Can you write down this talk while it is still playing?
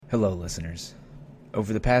Hello, listeners.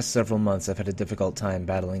 Over the past several months, I've had a difficult time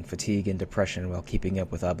battling fatigue and depression while keeping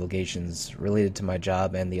up with obligations related to my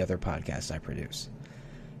job and the other podcasts I produce.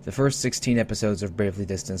 The first 16 episodes of Bravely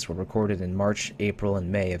Distanced were recorded in March, April,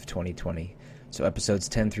 and May of 2020, so episodes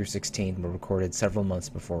 10 through 16 were recorded several months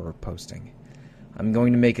before posting. I'm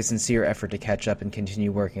going to make a sincere effort to catch up and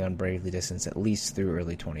continue working on Bravely Distanced at least through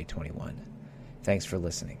early 2021. Thanks for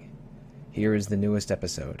listening. Here is the newest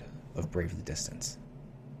episode of Bravely Distanced.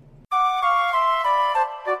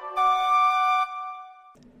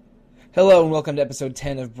 Hello and welcome to episode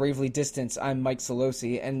 10 of Bravely Distanced. I'm Mike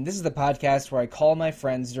Solosi, and this is the podcast where I call my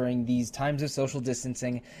friends during these times of social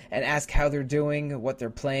distancing and ask how they're doing, what they're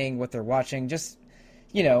playing, what they're watching. Just,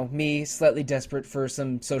 me, slightly desperate for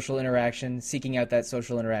some social interaction, seeking out that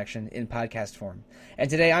social interaction in podcast form. And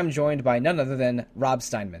today I'm joined by none other than Rob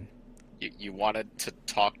Steinman. You wanted to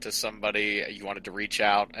talk to somebody, you wanted to reach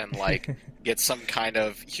out and, get some kind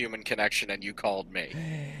of human connection, and you called me.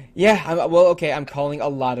 Yeah, I'm calling a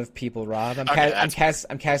lot of people, Rob. I'm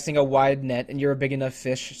casting a wide net, and you're a big enough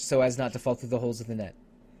fish so as not to fall through the holes of the net.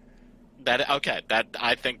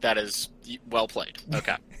 I think that is well played.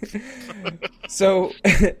 Okay. So,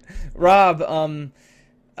 Rob,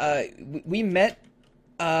 we met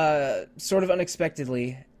sort of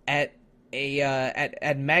unexpectedly at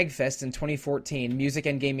MagFest in 2014, Music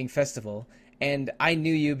and Gaming Festival, and I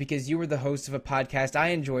knew you because you were the host of a podcast I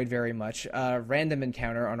enjoyed very much, Random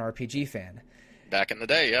Encounter on RPG Fan. Back in the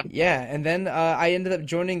day, yeah. Yeah, and then I ended up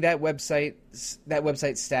joining that website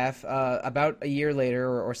staff about a year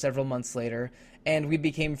later or several months later, and we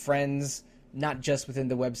became friends. Not just within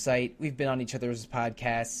the website. We've been on each other's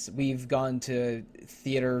podcasts. We've gone to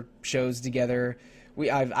theater shows together.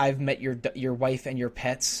 I've met your wife and your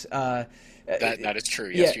pets. That is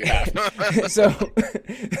true. Yes, yeah. You have.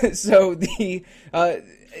 so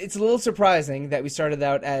it's a little surprising that we started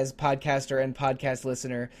out as podcaster and podcast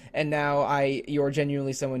listener, and now you're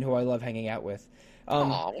genuinely someone who I love hanging out with.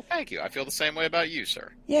 Well, thank you. I feel the same way about you,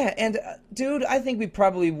 sir. Yeah, and dude, I think I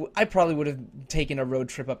probably would have taken a road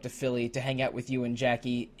trip up to Philly to hang out with you and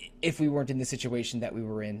Jackie if we weren't in the situation that we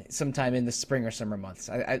were in sometime in the spring or summer months.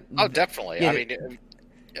 Definitely. Yeah, I mean,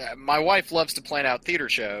 my wife loves to plan out theater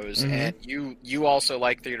shows, mm-hmm. and you also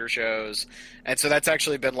like theater shows, and so that's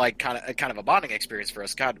actually been kind of a bonding experience for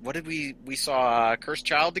us. God, what did we saw Cursed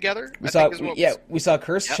Child together? We saw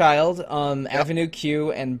Cursed Yep. Child, Yep. Avenue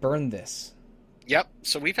Q, and Burn This. Yep.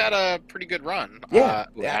 So we've had a pretty good run. Yeah.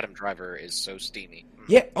 Adam Driver is so steamy.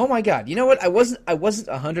 Yeah. Oh my God. You know what? I wasn't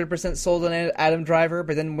 100% sold on Adam Driver,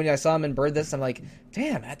 but then when I saw him in Bird This, I'm like,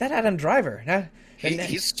 damn, that Adam Driver.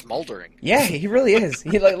 He's smoldering. Yeah, he really is.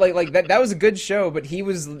 He like that. That was a good show, but he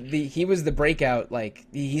was the breakout.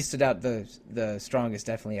 He stood out the strongest,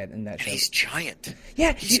 definitely in that show. He's giant.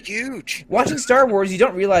 Yeah, he's huge. Watching Star Wars, you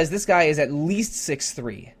don't realize this guy is at least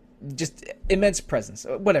 6'3". Just immense presence.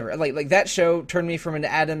 Whatever. Like that show turned me from an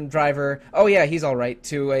Adam Driver, oh yeah, he's all right,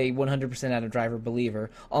 to a 100% Adam Driver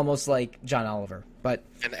believer, almost like John Oliver. But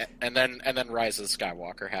and then Rise of the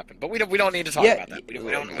Skywalker happened. But we don't need to talk about that. We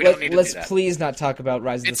don't need to do that. Let's please not talk about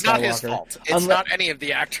Rise of the Skywalker. It's not his fault. It's not any of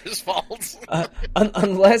the actors' faults.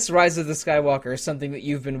 Unless Rise of the Skywalker is something that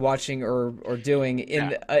you've been watching or doing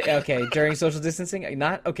in during social distancing.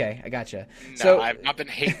 Not okay. I gotcha. No, so I've not been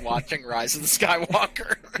hate watching Rise of the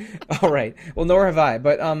Skywalker. All right. Well, nor have I.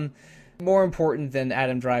 But more important than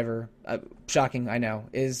Adam Driver, shocking, I know,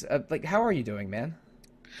 is how are you doing, man?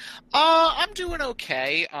 I'm doing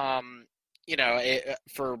okay.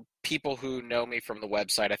 For people who know me from the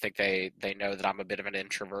website, I think they know that I'm a bit of an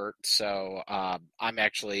introvert. So I'm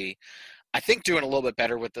actually, I think, doing a little bit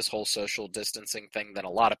better with this whole social distancing thing than a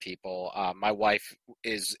lot of people. My wife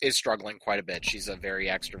is struggling quite a bit. She's a very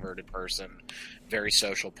extroverted person, very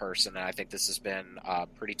social person, and I think this has been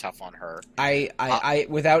pretty tough on her. I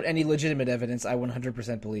without any legitimate evidence, I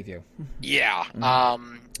 100% believe you. Yeah.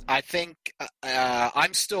 Mm-hmm. I think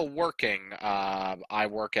I'm still working. I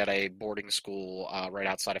work at a boarding school right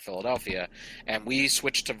outside of Philadelphia, and we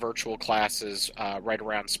switched to virtual classes right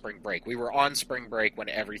around spring break. We were on spring break when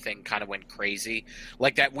everything kind of went crazy.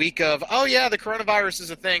 Like that week of, oh yeah, the coronavirus is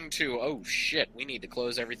a thing, to, oh shit, we need to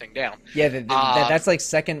close everything down. Yeah, that's like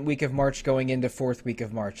second week of March going into fourth week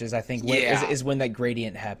of March is, I think, is when that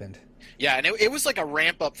gradient happened. Yeah, and it was like a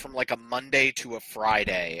ramp up from a Monday to a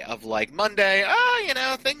Friday of Monday,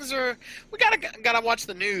 things are, we gotta watch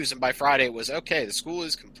the news, and by Friday it was, okay, the school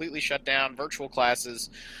is completely shut down, virtual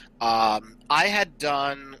classes. I had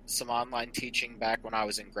done some online teaching back when I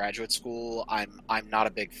was in graduate school. I'm not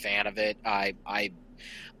a big fan of it. I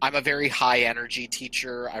I'm a very high energy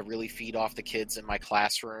teacher. I really feed off the kids in my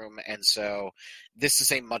classroom, and so this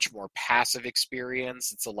is a much more passive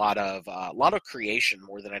experience. It's a lot of creation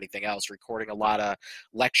more than anything else. Recording a lot of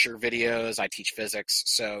lecture videos. I teach physics,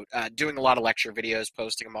 so doing a lot of lecture videos,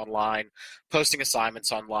 posting them online, posting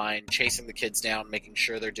assignments online, chasing the kids down, making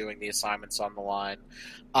sure they're doing the assignments on the line.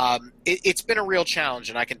 It's been a real challenge,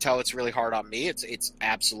 and I can tell it's really hard on me. It's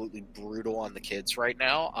absolutely brutal on the kids right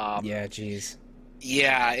now. Yeah, geez.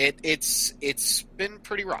 Yeah, it's been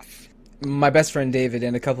pretty rough. My best friend David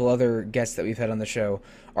and a couple other guests that we've had on the show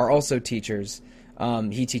are also teachers.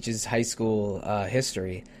 He teaches high school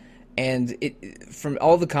history, and from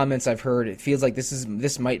all the comments I've heard, it feels like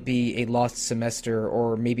this might be a lost semester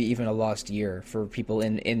or maybe even a lost year for people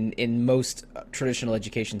in most traditional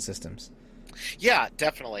education systems. Yeah,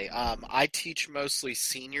 definitely. I teach mostly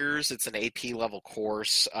seniors. It's an AP level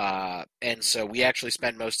course, and so we actually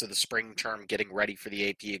spend most of the spring term getting ready for the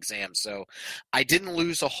AP exam. So I didn't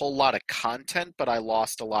lose a whole lot of content, but I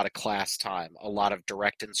lost a lot of class time, a lot of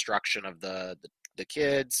direct instruction of the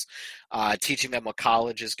kids, teaching them what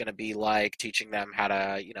college is going to be like, teaching them how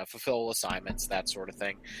to, fulfill assignments, that sort of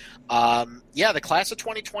thing. Yeah, the class of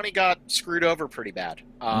 2020 got screwed over pretty bad.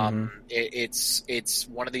 It's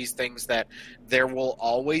one of these things that there will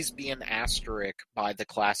always be an asterisk by the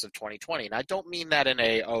class of 2020. And I don't mean that in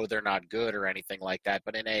they're not good or anything like that,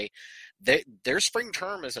 but in their spring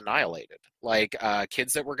term is annihilated. Like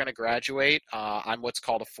kids that were going to graduate, I'm what's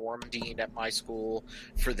called a forum dean at my school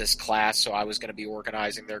for this class, so I was going to be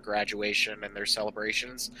organizing their graduation and their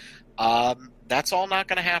celebrations. That's all not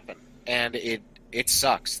going to happen, and it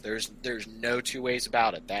sucks. There's no two ways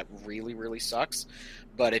about it. That really, really sucks.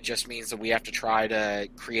 But it just means that we have to try to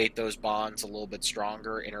create those bonds a little bit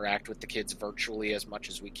stronger, interact with the kids virtually as much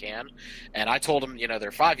as we can. And I told them,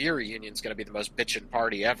 their 5-year reunion is going to be the most bitchin'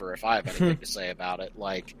 party ever if I have anything to say about it.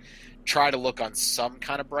 Like, try to look on some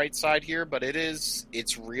kind of bright side here, but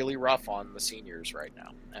it's really rough on the seniors right now.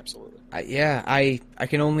 Absolutely. I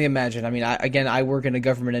can only imagine. I mean, I work in a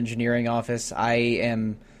government engineering office. I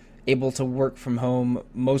am able to work from home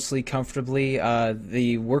mostly comfortably.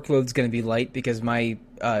 The workload's going to be light because my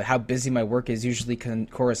how busy my work is usually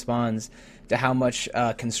corresponds to how much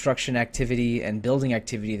construction activity and building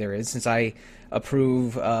activity there is, since I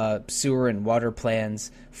approve sewer and water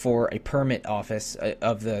plans for a permit office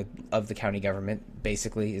of the county government.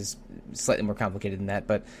 Basically, is slightly more complicated than that,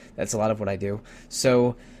 but that's a lot of what I do.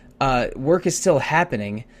 So work is still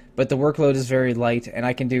happening, but the workload is very light, and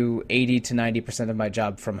I can do 80 to 90% of my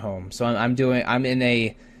job from home. So I'm in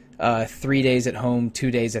a 3 days at home,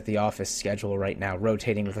 2 days at the office schedule right now,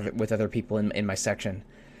 rotating with other people in my section.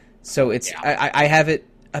 So it's I have it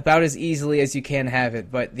about as easily as you can have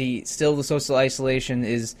it, but the social isolation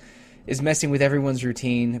is messing with everyone's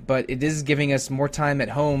routine. But it is giving us more time at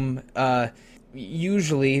home,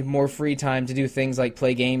 usually more free time to do things like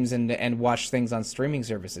play games and watch things on streaming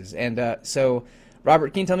services. And so,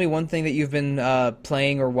 Robert, can you tell me one thing that you've been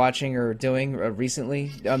playing or watching or doing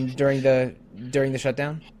recently during the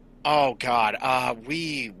shutdown? Oh God,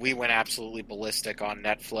 we went absolutely ballistic on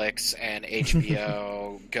Netflix and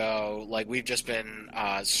HBO Go. Like, we've just been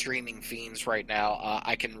streaming fiends right now.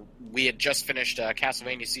 We had just finished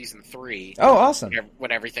Castlevania season 3. Oh, awesome!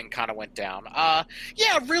 When everything kind of went down.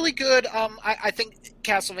 Yeah, really good. I think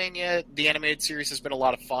Castlevania the animated series has been a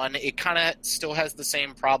lot of fun. It kind of still has the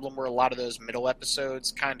same problem where a lot of those middle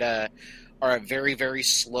episodes kind of are a very, very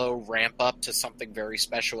slow ramp up to something very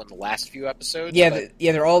special in the last few episodes. Yeah,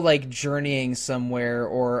 they're all like journeying somewhere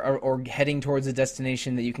or heading towards a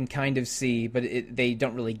destination that you can kind of see, but they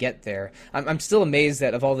don't really get there. I'm still amazed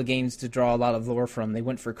that of all the games to draw a lot of lore from, they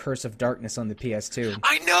went for Curse of Darkness on the PS2.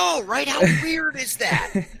 I know, right? How weird is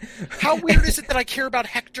that? How weird is it that I care about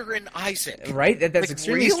Hector and Isaac? Right? That's like,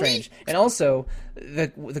 extremely really strange. And also,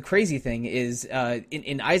 the crazy thing is,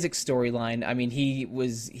 in Isaac's storyline, I mean,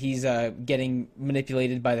 he's getting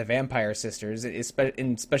manipulated by the Vampire Sisters,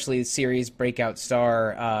 especially the series Breakout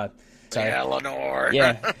Star. Yeah, Lenore.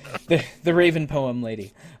 Yeah, the Raven poem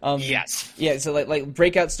lady. Yes. Yeah, so like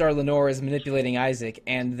Breakout Star Lenore is manipulating Isaac,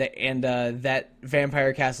 and that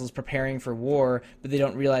vampire castle is preparing for war, but they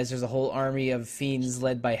don't realize there's a whole army of fiends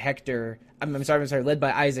led by Hector. I'm sorry, led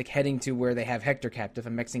by Isaac, heading to where they have Hector captive.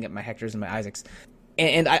 I'm mixing up my Hectors and my Isaacs,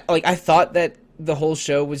 and I thought that the whole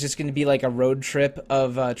show was just going to be like a road trip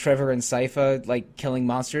of Trevor and Sypha like killing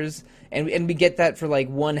monsters, and we get that for like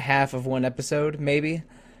one half of one episode maybe.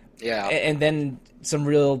 Yeah. And then some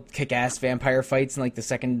real kick-ass vampire fights in like the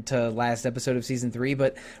second to last episode of season 3.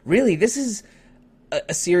 But really, this is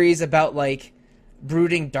a series about like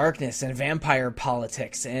brooding darkness and vampire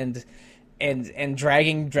politics, and and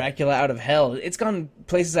dragging Dracula out of hell. It's gone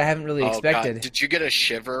places I haven't really expected. God. Did you get a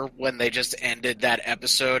shiver when they just ended that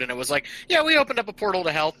episode and it was like, yeah, we opened up a portal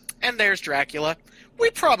to hell and there's Dracula. We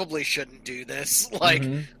probably shouldn't do this. Like,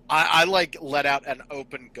 I like let out an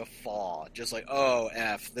open guffaw, just like, oh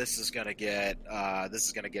F, this is gonna get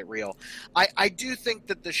real. I do think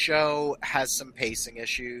that the show has some pacing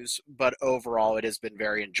issues, but overall it has been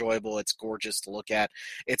very enjoyable. It's gorgeous to look at.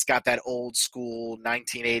 It's got that old school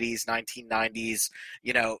 1980s, 1990s,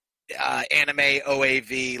 anime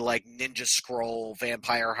OAV, like Ninja Scroll,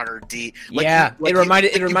 Vampire Hunter D. Like,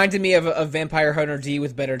 it reminded me of Vampire Hunter D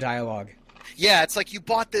with better dialogue. Yeah, it's like you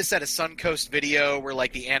bought this at a Suncoast Video where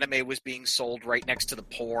like the anime was being sold right next to the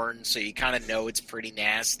porn, so you kind of know it's pretty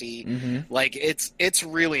nasty. Like it's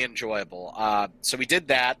really enjoyable. So we did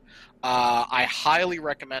that. I highly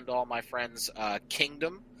recommend all my friends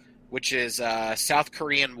Kingdom, which is South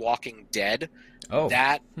Korean Walking Dead.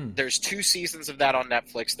 There's 2 seasons of that on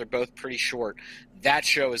Netflix. They're both pretty short. That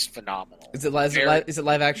show is phenomenal. Is it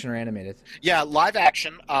live action or animated? Yeah, live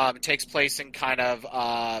action. It takes place in kind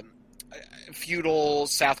of feudal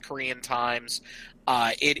South Korean times.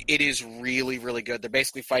 It is really, really good. They're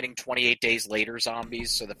basically fighting 28 Days Later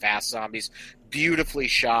zombies, so the fast zombies. Beautifully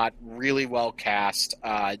shot, really well cast.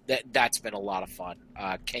 That's been a lot of fun.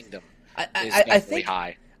 Kingdom is definitely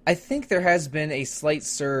high. I think there has been a slight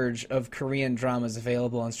surge of Korean dramas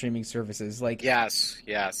available on streaming services. Like yes.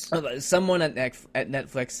 Someone at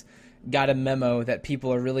Netflix got a memo that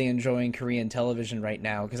people are really enjoying Korean television right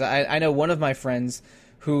now. Because I know one of my friends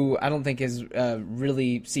who I don't think is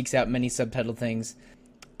really seeks out many subtitled things,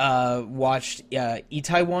 watched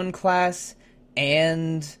Itaewon Class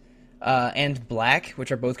and Black,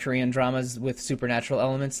 which are both Korean dramas with supernatural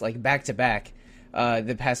elements, like back to back.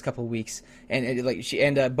 The past couple weeks,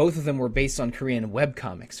 and both of them were based on Korean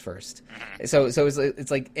webcomics first. So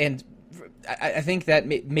it's like, and I think that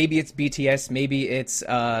maybe it's BTS, maybe it's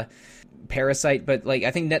Parasite, but like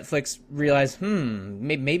I think Netflix realized,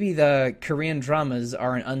 maybe the Korean dramas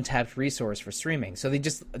are an untapped resource for streaming. So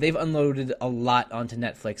they've unloaded a lot onto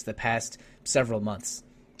Netflix the past several months.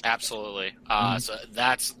 Absolutely. So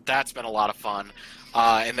that's been a lot of fun.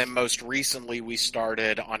 And then most recently we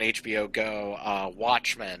started on HBO Go,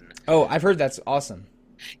 Watchmen. Oh, I've heard that's awesome.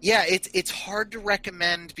 Yeah, it's hard to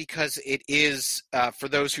recommend because it is, for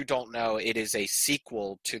those who don't know, it is a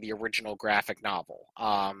sequel to the original graphic novel.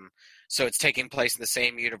 So it's taking place in the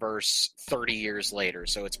same universe 30 years later.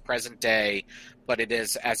 So it's present day, but it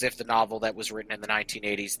is as if the novel that was written in the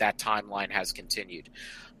 1980s, that timeline has continued.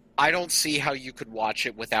 I don't see how you could watch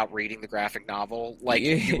it without reading the graphic novel. Like,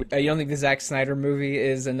 you don't think the Zack Snyder movie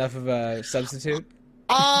is enough of a substitute?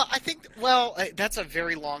 I think, that's a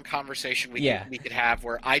very long conversation we could have,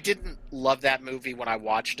 where I didn't love that movie when I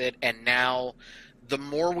watched it, and now the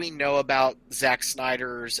more we know about Zack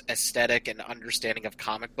Snyder's aesthetic and understanding of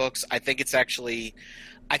comic books, I think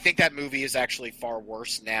that movie is actually far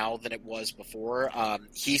worse now than it was before.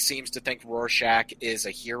 He seems to think Rorschach is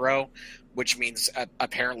a hero, which means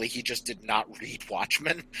apparently he just did not read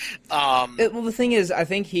Watchmen. Well, the thing is, I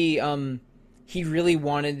think he really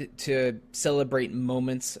wanted to celebrate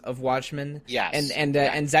moments of Watchmen. Yes,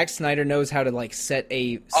 and Zack Snyder knows how to like set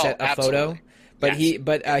a photo, but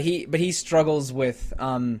he struggles with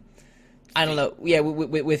I don't know,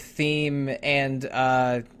 with theme, and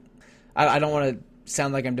I don't want to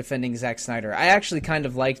sound like I'm defending Zack Snyder. I actually kind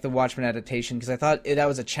of liked the Watchmen adaptation because I thought that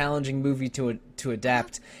was a challenging movie to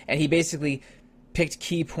adapt, and he basically picked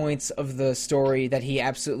key points of the story that he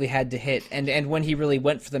absolutely had to hit, and when he really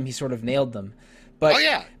went for them, he sort of nailed them. But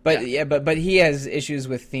but he has issues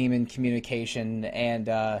with theme and communication, and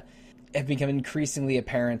have become increasingly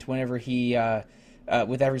apparent whenever he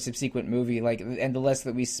with every subsequent movie. And the less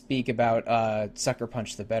that we speak about Sucker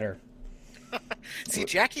Punch, the better. See,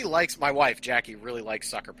 my wife Jackie really likes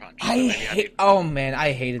Sucker Punch. So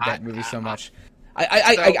I hated that movie so much.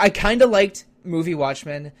 I kind of liked movie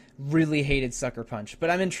Watchmen, really hated Sucker Punch,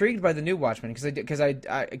 but I'm intrigued by the new Watchmen because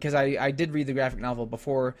I did read the graphic novel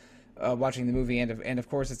before watching the movie, and of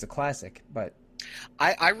course it's a classic. But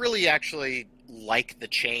I really actually like the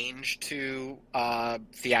change to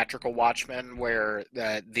theatrical Watchmen, where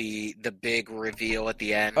the big reveal at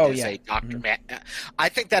the end is a Dr. Matt. I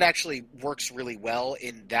think that actually works really well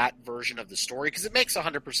in that version of the story because it makes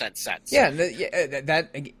 100% sense. Yeah, that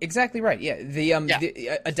exactly right. Yeah,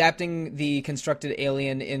 the adapting the constructed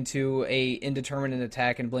alien into a indeterminate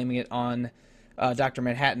attack and blaming it on Dr.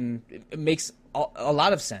 Manhattan, it makes a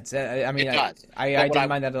lot of sense. I mean, It does. I didn't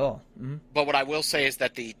mind that at all. Mm-hmm. But what I will say is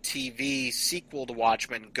that the TV sequel to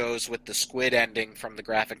Watchmen goes with the squid ending from the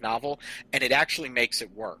graphic novel, and it actually makes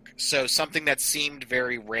it work. So something that seemed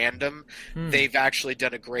very random, they've actually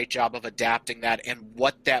done a great job of adapting that and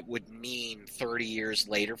what that would mean 30 years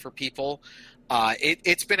later for people.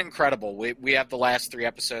 It's been incredible. We have the last 3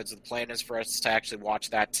 episodes. The plan is for us to actually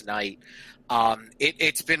watch that tonight.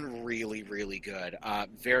 It's been really, really good.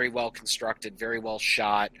 Very well constructed, very well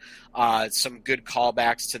shot. Some good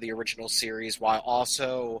callbacks to the original series, while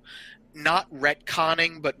also not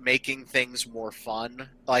retconning, but making things more fun.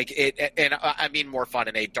 And I mean more fun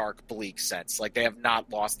in a dark, bleak sense. Like, they have not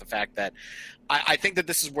lost the fact that I think that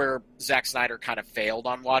this is where Zack Snyder kind of failed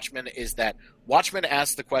on Watchmen, is that Watchmen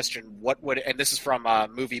asked the question, what would, and this is from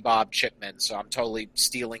Movie Bob Chipman, so I'm totally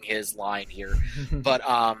stealing his line here, but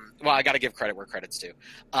well, I got to give credit where credit's due.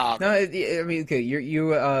 No, I mean, okay,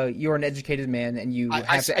 you're an educated man, and you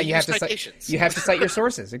have to cite your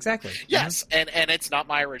sources, exactly. Yes, and it's not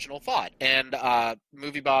my original thought. And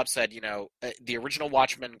Movie Bob said, the original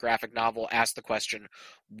Watchmen graphic novel asked the question,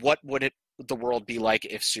 what would the world be like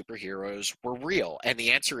if superheroes were real? And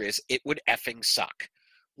the answer is, it would effing suck.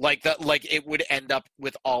 Like it would end up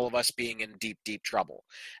with all of us being in deep, deep trouble.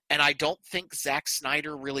 And I don't think Zack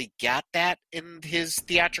Snyder really got that in his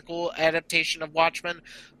theatrical adaptation of Watchmen,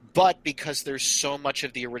 but because there's so much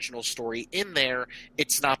of the original story in there,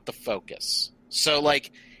 it's not the focus. So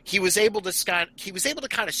like he was able to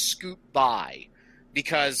kind of scoot by,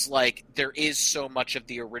 because like there is so much of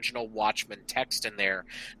the original Watchmen text in there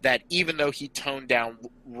that even though he toned down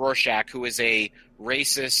Rorschach, who is a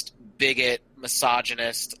racist, bigot,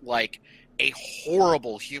 misogynist, like a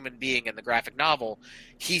horrible human being in the graphic novel,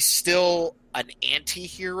 he's still an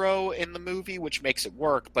anti-hero in the movie, which makes it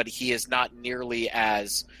work, but he is not nearly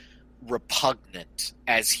as repugnant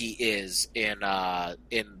as he is in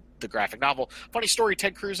the graphic novel. Funny story,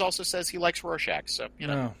 Ted Cruz also says he likes Rorschach, so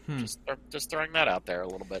just throwing that out there a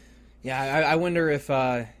little bit. Yeah, I wonder if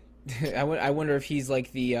I wonder if he's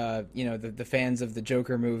like the the fans of the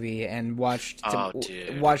Joker movie and watched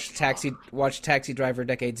Taxi Driver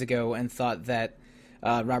decades ago and thought that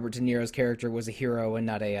Robert De Niro's character was a hero and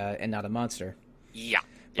not a monster. Yeah.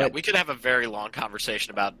 Yeah, we could have a very long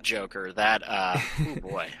conversation about Joker. That oh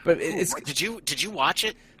boy. But did you watch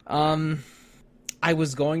it? I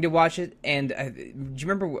was going to watch it, and do you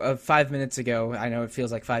remember 5 minutes ago, I know it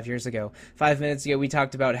feels like 5 years ago, 5 minutes ago we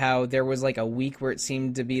talked about how there was like a week where it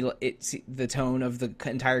seemed to be, the tone of the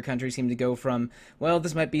entire country seemed to go from, well,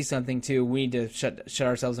 this might be something, to we need to shut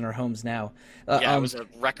ourselves in our homes now. It was a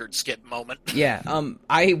record skip moment. Yeah,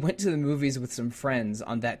 I went to the movies with some friends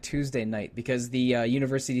on that Tuesday night because the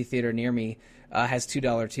University Theater near me has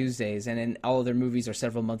 $2 Tuesdays, and then all of their movies are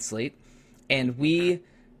several months late, and we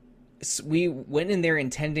went in there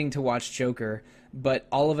intending to watch Joker, but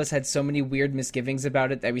all of us had so many weird misgivings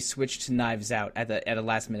about it that we switched to Knives Out at a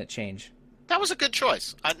last-minute change. That was a good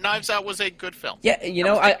choice. Knives Out was a good film. Yeah,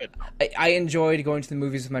 I enjoyed going to the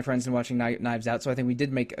movies with my friends and watching Knives Out, so I think we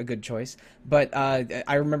did make a good choice. But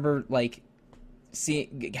I remember going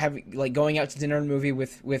out to dinner and movie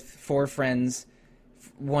with 4 friends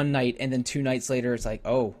one night, and then 2 nights later it's like,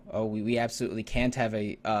 we absolutely can't have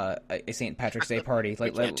a St. Patrick's Day party.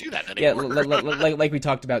 We can't do that anymore. Yeah, like we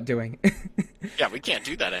talked about doing. Yeah, we can't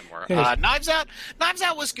do that anymore. Knives Out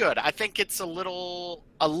was good. I think it's a little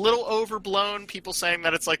overblown. People saying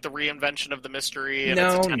that it's like the reinvention of the mystery and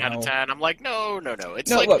it's a 10 out of 10. I'm like, no.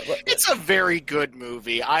 It's it's a very good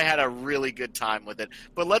movie. I had a really good time with it.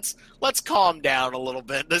 But let's calm down a little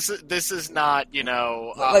bit. This is not,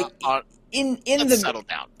 settle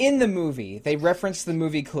down. In the movie, they referenced the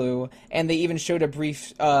movie Clue, and they even showed a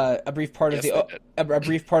brief part of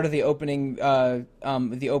the opening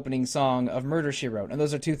song of Murder, She Wrote, and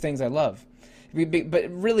those are 2 things I love. But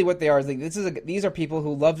really, what they are is these are people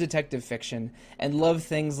who love detective fiction and love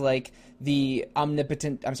things like the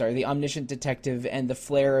omniscient detective and the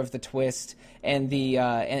flair of the twist and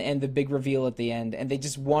the big reveal at the end, and they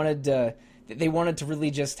just wanted to. They wanted to really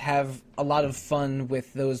just have a lot of fun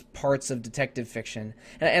with those parts of detective fiction,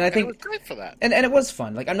 and I think it was great for that. And it was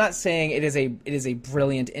fun. Like, I'm not saying it is a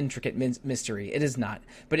brilliant, intricate mystery. It is not,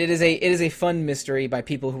 but it is a fun mystery by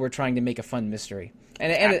people who are trying to make a fun mystery.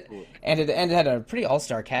 And it had a pretty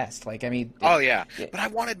all-star cast. Like, I mean, but I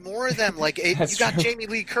wanted more of them. Like, you got true. Jamie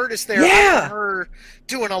Lee Curtis there, her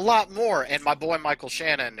doing a lot more, and my boy Michael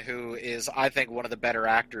Shannon, who is, I think, one of the better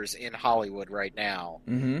actors in Hollywood right now.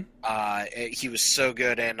 Mm-hmm. He was so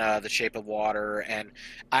good in The Shape of Water, and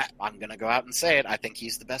I'm gonna go out and say it. I think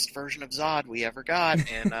he's the best version of Zod we ever got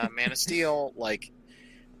in Man of Steel. Like,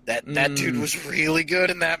 That dude was really good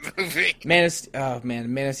in that movie. Man of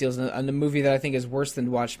Steel is a movie that I think is worse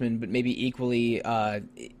than Watchmen, but maybe equally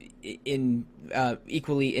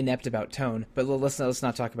equally inept about tone. But let's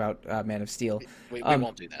not talk about Man of Steel. We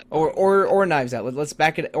won't do that. Or Knives Out. Let's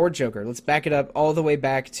back it, or Joker. Let's back it up all the way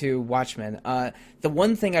back to Watchmen. The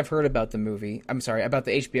one thing I've heard about the movie, about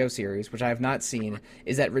the HBO series, which I have not seen,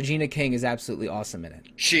 is that Regina King is absolutely awesome in it.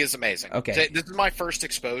 She is amazing. Okay. This is my first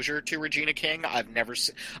exposure to Regina King. I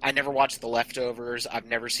never watched The Leftovers. I've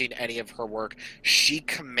never seen any of her work. She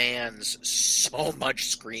commands so much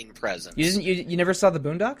screen presence. You never saw the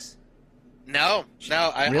Boondocks? No.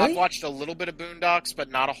 Really? I've watched a little bit of Boondocks,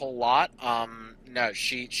 but not a whole lot. No,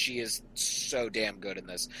 she is so damn good in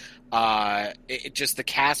this. Just the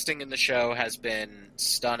casting in the show has been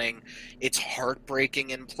stunning. It's heartbreaking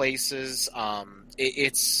in places. I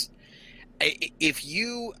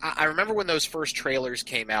remember when those first trailers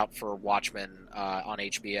came out for Watchmen on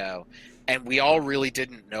HBO, and we all really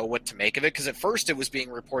didn't know what to make of it, because at first it was being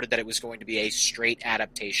reported that it was going to be a straight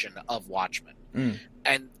adaptation of Watchmen. Mm.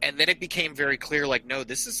 And then it became very clear, like, no,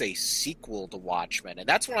 this is a sequel to Watchmen. And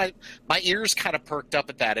that's when my ears kind of perked up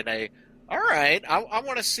at that, and I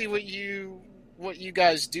want to see what you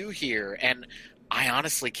guys do here. And I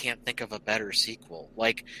honestly can't think of a better sequel.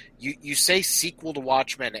 Like, you say sequel to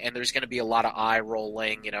Watchmen, and there's going to be a lot of eye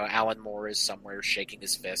rolling. You know, Alan Moore is somewhere shaking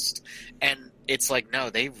his fist, and it's like, no,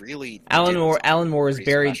 they really. Alan Moore is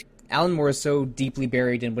buried. Special. Alan Moore is so deeply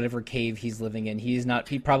buried in whatever cave he's living in.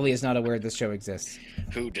 He probably is not aware this show exists.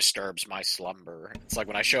 Who disturbs my slumber? It's like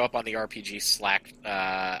when I show up on the RPG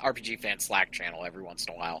fan Slack channel every once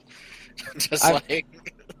in a while.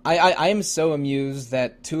 I am so amused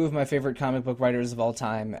that two of my favorite comic book writers of all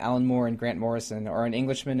time, Alan Moore and Grant Morrison, are an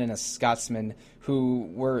Englishman and a Scotsman who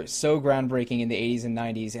were so groundbreaking in the 80s and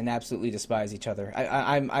 90s and absolutely despise each other.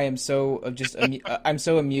 I'm so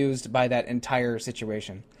amused by that entire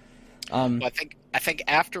situation. I think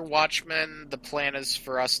after Watchmen, the plan is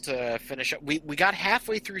for us to finish up. We got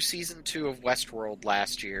halfway through season 2 of Westworld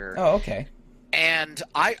last year. Oh, okay. And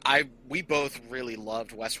we both really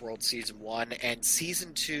loved Westworld season 1, and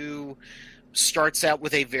season 2 starts out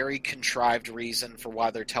with a very contrived reason for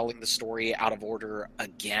why they're telling the story out of order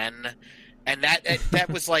again. And that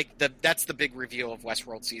was like that's the big reveal of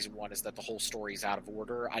Westworld season 1, is that the whole story's out of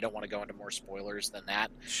order. I don't want to go into more spoilers than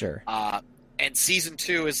that. Sure. And season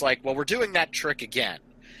 2 is like, well, we're doing that trick again.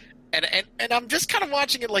 And I'm just kind of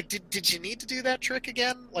watching it like, did you need to do that trick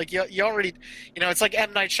again? Like, you already, it's like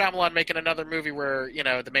M. Night Shyamalan making another movie where,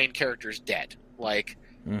 the main character's dead. Like,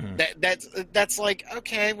 mm-hmm. that's like,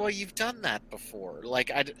 okay, well, you've done that before.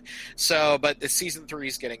 Like, but the season 3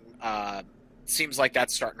 is getting, seems like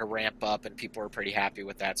that's starting to ramp up, and people are pretty happy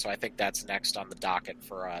with that. So I think that's next on the docket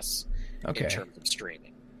for us in terms of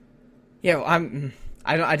streaming. Yeah, well,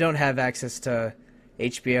 I don't have access to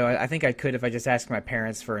HBO. I think I could if I just asked my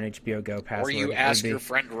parents for an HBO Go password. Or you ask your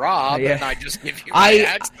friend Rob, and I just give you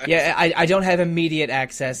access. Yeah, I don't have immediate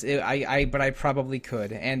access. But I probably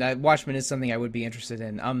could. And Watchmen is something I would be interested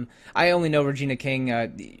in. I only know Regina King.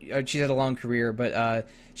 She's had a long career, but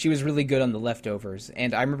she was really good on The Leftovers.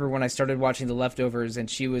 And I remember when I started watching The Leftovers, and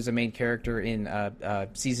she was a main character in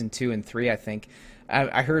season 2 and 3, I think.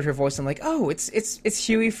 I heard her voice, and I'm like, oh, it's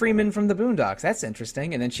Huey Freeman from the Boondocks. That's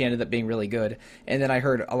interesting. And then she ended up being really good. And then I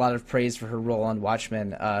heard a lot of praise for her role on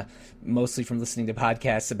Watchmen, mostly from listening to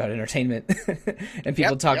podcasts about entertainment and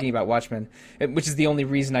people talking about Watchmen, which is the only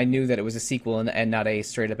reason I knew that it was a sequel and not a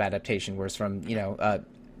straight-up adaptation, whereas from,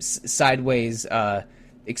 sideways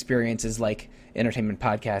experiences like entertainment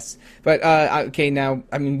podcasts. But okay, now,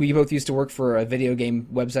 I mean, we both used to work for a video game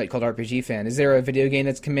website called RPG Fan. Is there a video game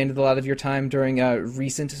that's commanded a lot of your time during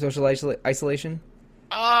recent social isolation?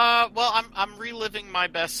 Well, I'm reliving my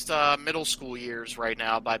best middle school years right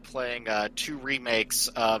now by playing 2 remakes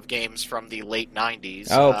of games from the late 90s.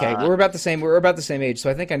 Oh, okay. We're about the same age, so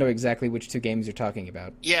I think I know exactly which 2 games you're talking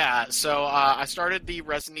about. Yeah, so I started the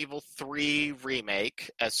Resident Evil 3 remake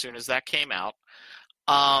as soon as that came out.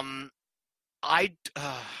 Man,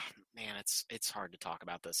 it's hard to talk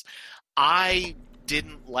about this. I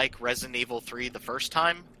didn't like Resident Evil 3 the first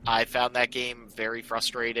time. I found that game very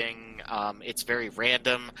frustrating. It's very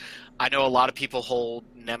random. I know a lot of people hold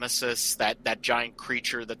Nemesis, that giant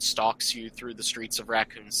creature that stalks you through the streets of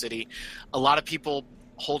Raccoon City. A lot of people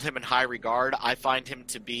hold him in high regard. I find him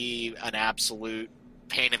to be an absolute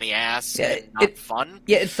pain in the ass and not fun.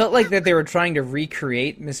 Yeah, it felt like that they were trying to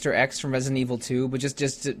recreate Mr. X from Resident Evil 2, but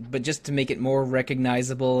just to make it more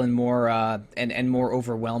recognizable and more and more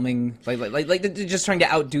overwhelming. Like they're just trying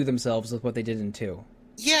to outdo themselves with what they did in 2.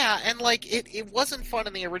 Yeah, and like it wasn't fun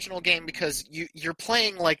in the original game because you're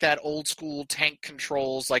playing like that old school tank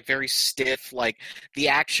controls, like very stiff. Like the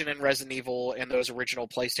action in Resident Evil and those original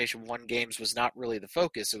PlayStation 1 games was not really the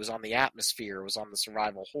focus. It was on the atmosphere, it was on the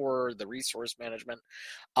survival horror, the resource management.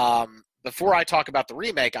 Before I talk about the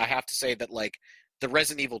remake, I have to say that like the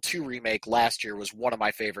Resident Evil 2 remake last year was one of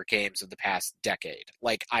my favorite games of the past decade.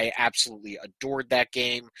 Like I absolutely adored that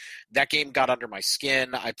game. That game got under my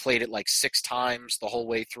skin. I played it like 6 times the whole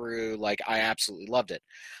way through. Like I absolutely loved it.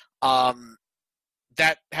 Um,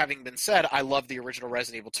 that having been said, I love the original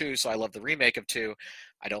Resident Evil 2, so I love the remake of 2.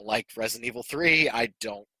 I don't like Resident Evil 3. I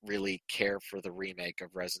don't really care for the remake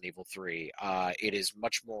of Resident Evil 3. It is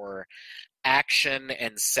much more action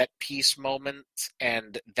and set piece moments,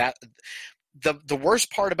 and that the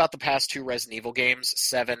worst part about the past 2 Resident Evil games,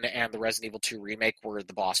 7 and the Resident Evil 2 remake, were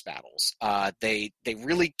the boss battles. They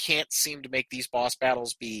really can't seem to make these boss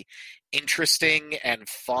battles be interesting and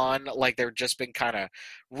fun. Like they've just been kind of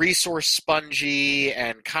resource spongy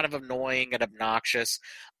and kind of annoying and obnoxious.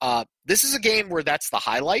 This is a game where that's the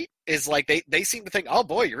highlight. Is like they seem to think, oh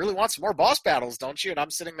boy, you really want some more boss battles, don't you? And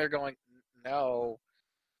I'm sitting there going, no.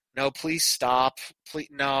 No, please stop. Please,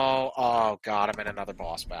 no. Oh God, I'm in another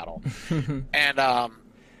boss battle. And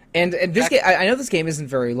and this game, I know this game isn't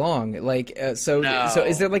very long. Like, so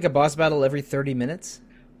is there like a boss battle every 30 minutes?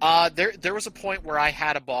 There was a point where I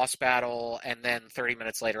had a boss battle, and then 30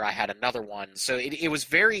 minutes later I had another one. So it was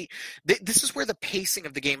very. This is where the pacing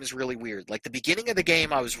of the game is really weird. Like the beginning of the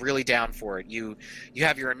game, I was really down for it. You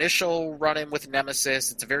have your initial run-in with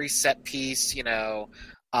Nemesis. It's a very set piece, you know.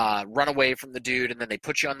 Run away from the dude, and then they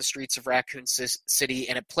put you on the streets of Raccoon City,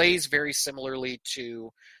 and it plays very similarly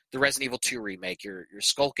to the Resident Evil 2 remake. You're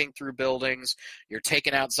skulking through buildings, you're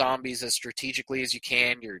taking out zombies as strategically as you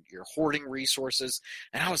can, you're hoarding resources,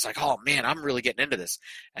 and I was like, oh man, I'm really getting into this.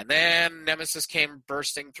 And then Nemesis came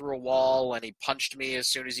bursting through a wall, and he punched me as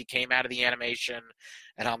soon as he came out of the animation,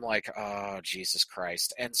 and I'm like, oh, Jesus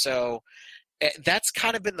Christ. And so that's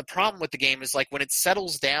kind of been the problem with the game, is like when it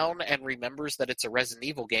settles down and remembers that it's a Resident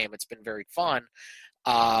Evil game, it's been very fun.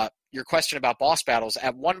 Your question about boss battles,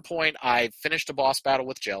 at one point I finished a boss battle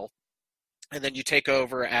with Jill, and then you take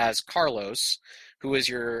over as Carlos, who is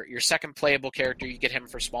your second playable character. You get him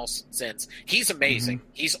for small sins. He's amazing. Mm-hmm.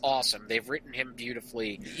 He's awesome. They've written him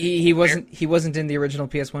beautifully. He wasn't in the original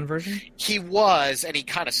PS1 version? He was, and he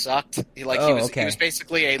kind of sucked. He was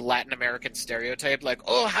basically a Latin American stereotype, like,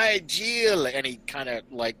 oh, hi, Jill, and he kind of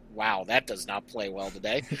like, wow, that does not play well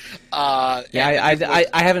today. I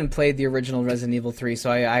haven't played the original Resident Evil 3,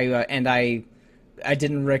 so I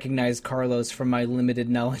didn't recognize Carlos from my limited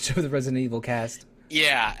knowledge of the Resident Evil cast.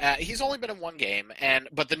 Yeah, he's only been in one game,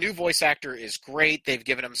 but the new voice actor is great. They've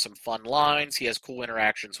given him some fun lines. He has cool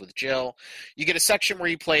interactions with Jill. You get a section where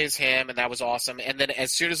he plays him, and that was awesome. And then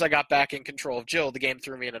as soon as I got back in control of Jill, the game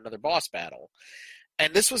threw me in another boss battle.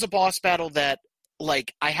 And this was a boss battle that,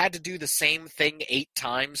 like, I had to do the same thing 8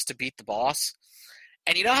 times to beat the boss.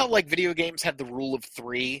 And you know how, like, video games have the rule of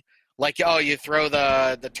 3? Like, oh, you throw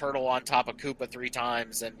the turtle on top of Koopa 3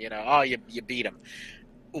 times, and, you know, oh, you beat him.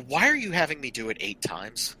 Why are you having me do it 8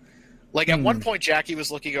 times? Like, at one point, Jackie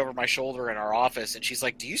was looking over my shoulder in our office, and she's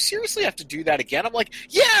like, do you seriously have to do that again? I'm like,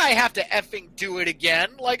 yeah, I have to effing do it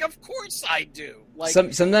again. Like, of course I do. Like,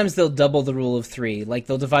 sometimes they'll double the rule of 3. Like,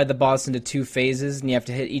 they'll divide the boss into 2 phases, and you have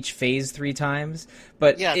to hit each phase 3 times.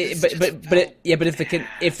 But if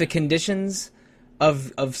the conditions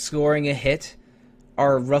of scoring a hit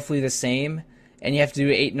are roughly the same, and you have to do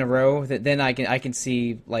 8 in a row, then I can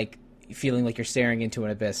see, like, feeling like you're staring into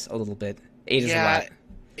an abyss a little bit. 8 is a lot.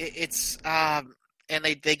 It's and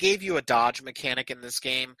they gave you a dodge mechanic in this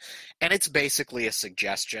game, and it's basically a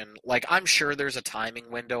suggestion. Like, I'm sure there's a timing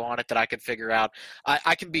window on it that I could figure out.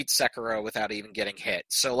 I can beat Sekiro without even getting hit.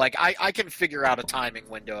 So, like, I can figure out a timing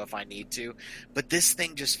window if I need to. But this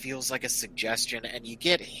thing just feels like a suggestion, and you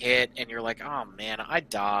get hit, and you're like, oh, man, I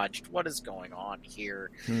dodged. What is going on here?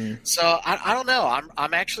 So, I don't know.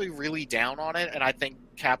 I'm actually really down on it, and I think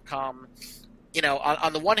Capcom, you know,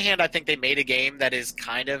 on the one hand, I think they made a game that is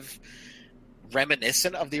kind of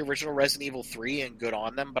reminiscent of the original Resident Evil 3, and good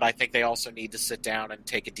on them, but I think they also need to sit down and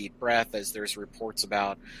take a deep breath, as there's reports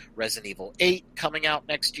about Resident Evil 8 coming out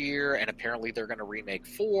next year, and apparently they're going to remake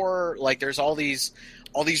 4. Like, there's all these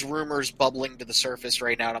rumors bubbling to the surface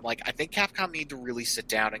right now, and I'm like, I think Capcom need to really sit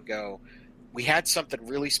down and go, we had something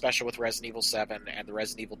really special with Resident Evil 7 and the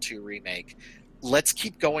Resident Evil 2 remake. Let's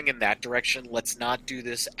keep going in that direction. Let's not do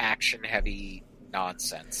this action-heavy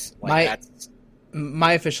nonsense.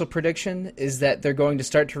 My official prediction is that they're going to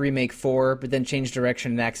start to remake 4, but then change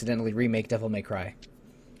direction and accidentally remake Devil May Cry.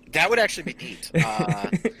 That would actually be neat.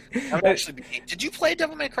 That would actually be neat. Did you play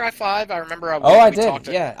Devil May Cry 5? I remember Oh, I we did. talked.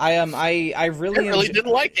 Yeah, I really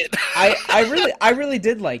Didn't like it. I really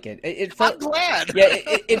did like it. It felt, I'm glad. yeah,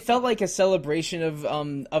 it felt like a celebration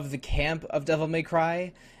of the camp of Devil May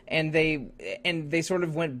Cry, and they sort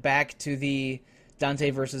of went back to the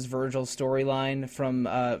Dante versus Virgil storyline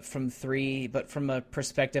from 3, but from a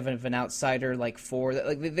perspective of an outsider like 4.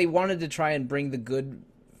 Like they wanted to try and bring the good,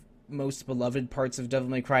 most beloved parts of Devil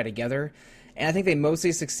May Cry together, and I think they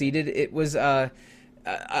mostly succeeded. It was I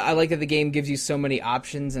like that the game gives you so many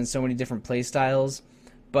options and so many different play styles,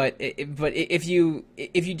 but if you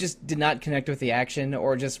just did not connect with the action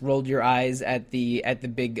or just rolled your eyes at the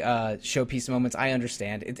big showpiece moments, I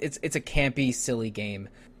understand. It's a campy, silly game.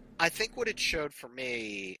 I think what it showed for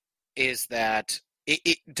me is that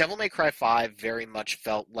Devil May Cry 5 very much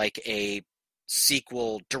felt like a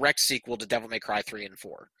direct sequel to Devil May Cry 3 and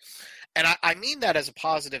 4. And I mean that as a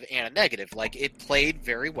positive and a negative. Like, it played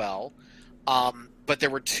very well, but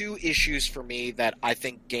there were 2 issues for me that I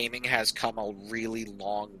think gaming has come a really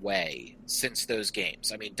long way since those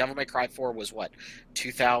games. I mean, Devil May Cry 4 was what,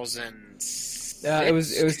 2006? It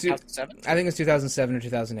was 2007? I think it was 2007 or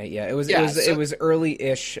 2008. Yeah, it was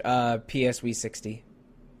early-ish PSW 60.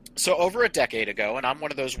 So over a decade ago, and I'm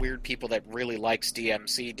one of those weird people that really likes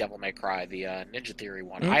DMC Devil May Cry, the Ninja Theory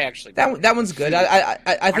one. Mm-hmm. I actually that one's good.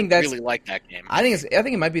 I think that's really like that game. I think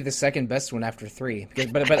it might be the second best one after 3.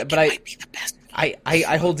 Because, but might be the best.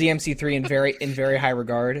 I hold DMC 3 in very high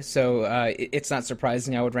regard. So it's not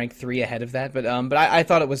surprising I would rank 3 ahead of that. But I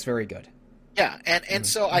thought it was very good. Yeah, and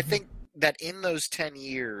so I think that in those 10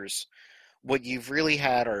 years, what you've really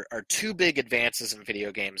had are 2 big advances in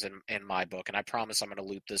video games in my book, and I promise I'm going to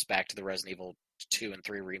loop this back to the Resident Evil 2 and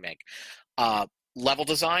 3 remake. Level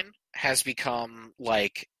design has become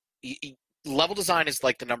like... Level design is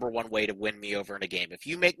like the number one way to win me over in a game. If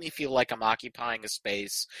you make me feel like I'm occupying a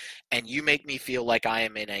space and you make me feel like I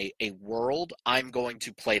am in a world, I'm going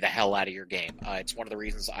to play the hell out of your game. It's one of the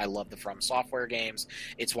reasons I love the From Software games.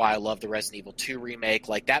 It's why I love the Resident Evil 2 remake.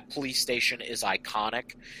 Like, that police station is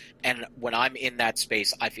iconic, and when I'm in that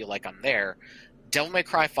space, I feel like I'm there. Devil May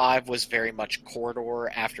Cry 5 was very much corridor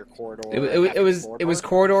after corridor. It was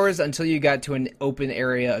corridors until you got to an open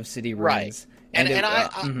area of city ruins. Right. And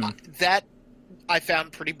that I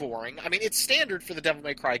found pretty boring. I mean, it's standard for the Devil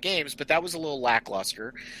May Cry games, but that was a little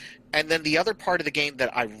lackluster. And then the other part of the game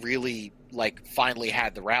that I really finally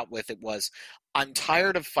had the route with it was, I'm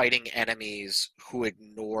tired of fighting enemies who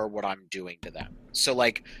ignore what I'm doing to them. So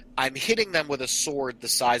I'm hitting them with a sword the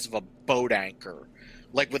size of a boat anchor,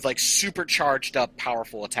 with supercharged up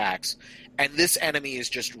powerful attacks, and this enemy is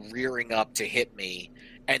just rearing up to hit me.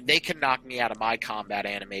 And they can knock me out of my combat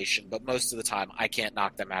animation, but most of the time I can't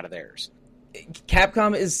knock them out of theirs.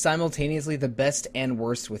 Capcom is simultaneously the best and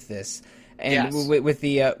worst with this, and yes. with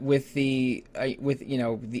the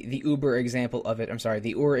Uber example of it. I'm sorry,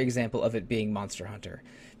 the Ur example of it being Monster Hunter,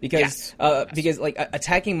 because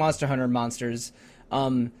attacking Monster Hunter monsters,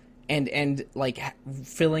 and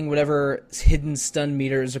filling whatever hidden stun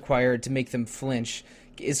meter is required to make them flinch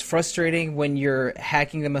is frustrating when you're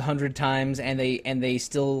hacking them 100 times and they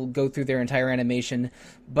still go through their entire animation,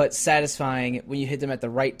 but satisfying when you hit them at the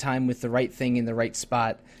right time with the right thing in the right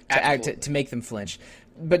spot to make them flinch.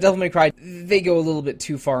 But Devil May Cry, they go a little bit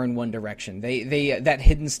too far in one direction. They that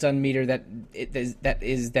hidden stun meter that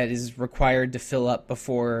is required to fill up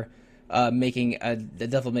before making the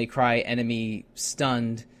Devil May Cry enemy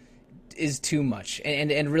stunned is too much.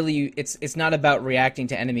 And really, it's not about reacting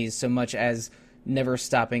to enemies so much as never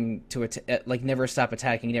stopping never stop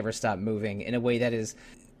attacking, never stop moving in a way that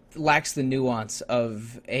lacks the nuance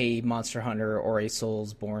of a Monster Hunter or a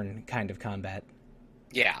Soulsborne kind of combat.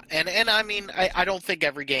 Yeah, and I mean, I don't think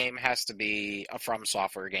every game has to be a From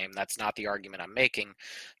Software game. That's not the argument I'm making.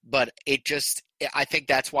 But I think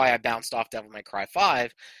that's why I bounced off Devil May Cry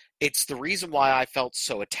 5. It's the reason why I felt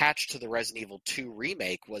so attached to the Resident Evil 2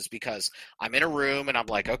 remake was because I'm in a room and I'm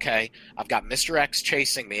like, okay, I've got Mr. X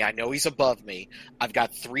chasing me. I know he's above me. I've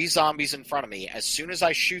got 3 zombies in front of me. As soon as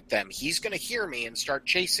I shoot them, he's going to hear me and start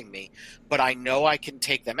chasing me. But I know I can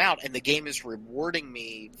take them out, and the game is rewarding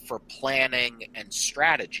me for planning and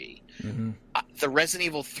strategy. Mm-hmm. The Resident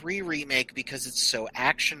Evil 3 remake, because it's so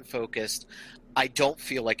action-focused, I don't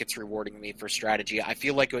feel like it's rewarding me for strategy. I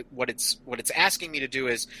feel like what it's asking me to do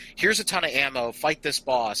is, here's a ton of ammo, fight this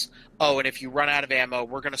boss. Oh, and if you run out of ammo,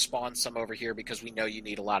 we're going to spawn some over here because we know you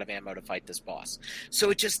need a lot of ammo to fight this boss.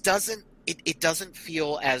 So it just doesn't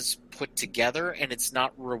feel as put together, and it's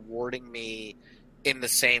not rewarding me in the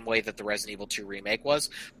same way that the Resident Evil 2 remake was.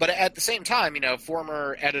 But at the same time,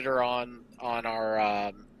 former editor on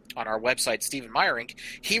our on our website, Stephen Meyerink,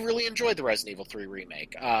 he really enjoyed the Resident Evil 3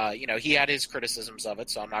 remake. He had his criticisms of it,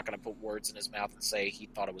 so I'm not going to put words in his mouth and say he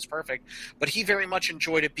thought it was perfect, but he very much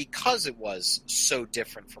enjoyed it because it was so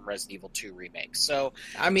different from Resident Evil 2 remake. So,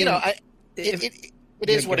 I mean, it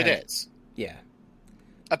is what it is. Yeah.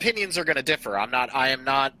 Opinions are going to differ.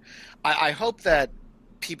 I hope that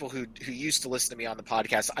people who used to listen to me on the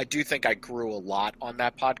podcast, I do think I grew a lot on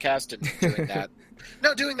that podcast and doing that.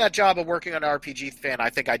 Doing that job of working on RPG Fan,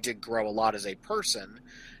 I think I did grow a lot as a person.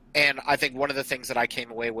 And I think one of the things that I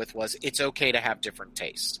came away with was it's okay to have different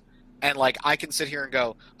taste. And, like, I can sit here and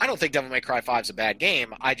go, I don't think Devil May Cry 5 is a bad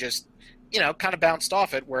game. I just, kind of bounced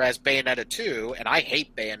off it, whereas Bayonetta 2, and I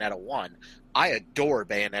hate Bayonetta 1, I adore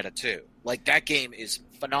Bayonetta 2. Like, that game is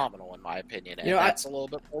phenomenal, in my opinion, and that's a little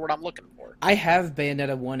bit more what I'm looking for. I have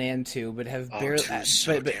Bayonetta 1 and 2, but have barely.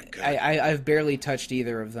 I've barely touched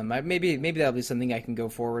either of them. Maybe that'll be something I can go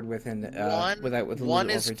forward with, and with a little bit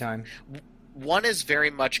more time. One is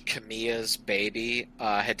very much Kamiya's baby,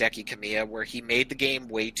 Hideki Kamiya, where he made the game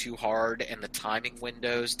way too hard, and the timing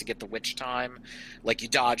windows to get the witch time, like you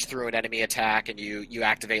dodge through an enemy attack and you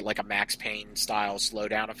activate like a Max Payne style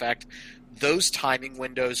slowdown effect. Those timing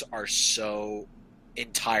windows are so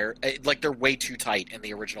they're way too tight in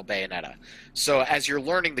the original Bayonetta. So as you're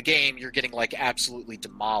learning the game, you're getting like absolutely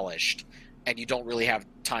demolished, and you don't really have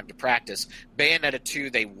time to practice. Bayonetta 2,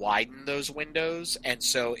 they widen those windows, and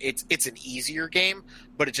so it's an easier game,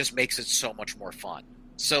 but it just makes it so much more fun.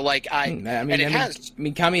 So, like,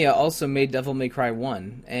 Kamiya also made Devil May Cry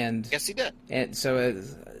 1, and yes, he did, and so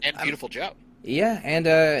and Beautiful Joe. Yeah, and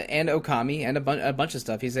Okami, and a bunch of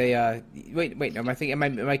stuff. He's a wait. No,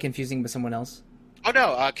 am I confusing with someone else? Oh no,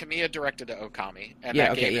 Kamiya directed Okami, and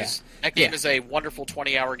that game is a wonderful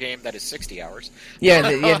 20-hour game that is 60 hours.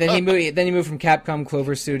 Then he moved from Capcom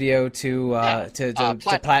Clover Studio to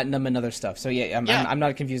Platinum and other stuff. So I'm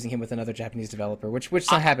not confusing him with another Japanese developer, which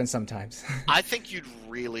happens sometimes. I think you'd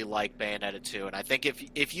really like Bayonetta 2, and I think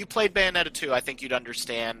if you played Bayonetta 2, I think you'd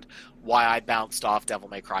understand why I bounced off Devil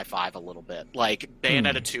May Cry 5 a little bit. Like,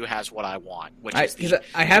 Bayonetta 2 has what I want, which is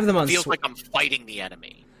I have them on feels like I'm fighting the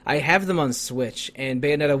enemy. I have them on Switch, and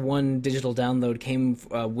Bayonetta 1 digital download came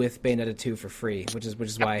with Bayonetta 2 for free, which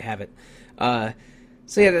is why I have it. So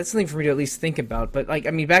yeah, that's something for me to at least think about. But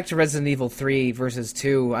back to Resident Evil 3 versus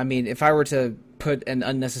 2. If I were to put an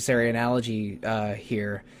unnecessary analogy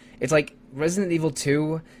here, it's like Resident Evil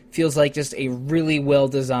 2 feels like just a really well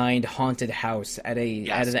designed haunted house at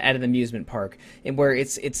an amusement park, and where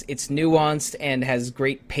it's nuanced and has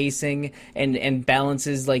great pacing and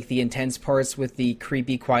balances like the intense parts with the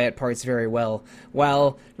creepy quiet parts very well.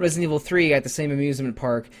 While Resident Evil 3 at the same amusement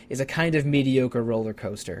park is a kind of mediocre roller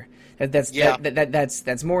coaster.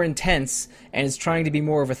 That's more intense and is trying to be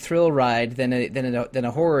more of a thrill ride than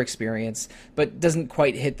a horror experience, but doesn't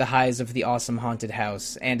quite hit the highs of the awesome haunted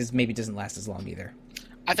house, and maybe doesn't last as long either.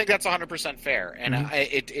 I think that's 100% fair, and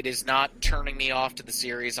it is not turning me off to the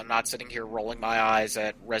series. I'm not sitting here rolling my eyes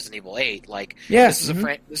at Resident Evil 8. This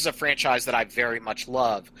is a franchise that I very much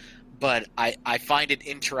love, but I find it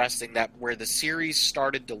interesting that where the series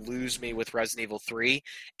started to lose me with Resident Evil 3,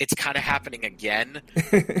 it's kind of happening again,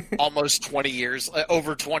 almost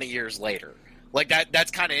over 20 years later. Like,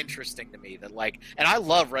 that's kind of interesting to me. And I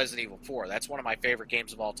love Resident Evil 4. That's one of my favorite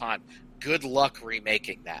games of all time. Good luck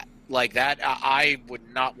remaking that. Like that, I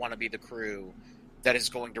would not want to be the crew that is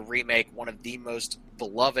going to remake one of the most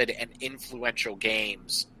beloved and influential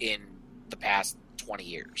games in the past 20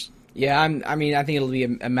 years. Yeah, I think it'll be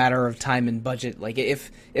a matter of time and budget. Like,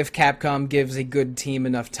 if Capcom gives a good team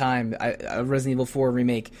enough time, a Resident Evil 4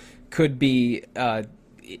 remake could be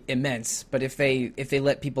immense. But if they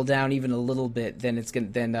let people down even a little bit, then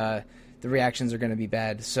the reactions are going to be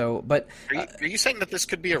bad. So, but are you saying that this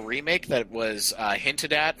could be a remake that was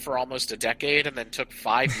hinted at for almost a decade and then took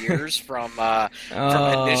 5 years from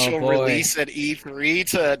initial release at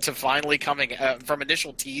E3 to finally coming from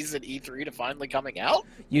initial tease at E3 to finally coming out?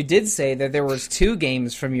 You did say that there was 2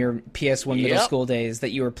 games from your PS1 middle school days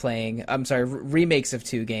that you were playing. I'm sorry, remakes of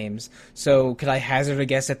 2 games. So, could I hazard a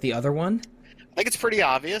guess at the other one? I think it's pretty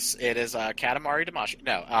obvious. It is Katamari Damacy.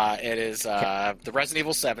 No, it is the Resident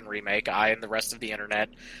Evil 7 remake. I and the rest of the internet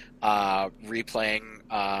replaying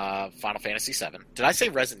Final Fantasy 7. Did I say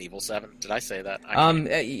Resident Evil 7? Did I say that?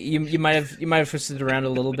 You might have twisted it around a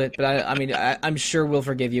little bit, but I'm sure we'll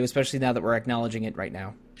forgive you, especially now that we're acknowledging it right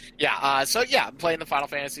now. Yeah. I'm playing the Final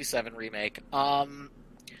Fantasy 7 remake. I'm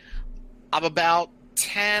about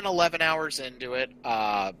 10, 11 hours into it.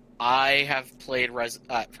 I have played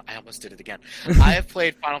I almost did it again. I have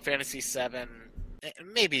played Final Fantasy VII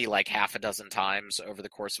maybe like half a dozen times over the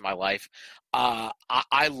course of my life.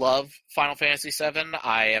 I love Final Fantasy VII.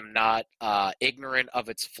 I am not ignorant of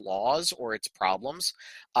its flaws or its problems.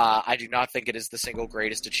 I do not think it is the single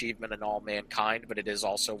greatest achievement in all mankind, but it is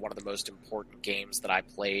also one of the most important games that I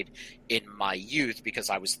played in my youth because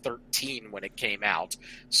I was 13 when it came out.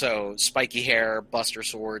 So spiky hair, Buster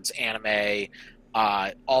Swords, anime,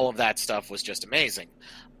 all of that stuff was just amazing.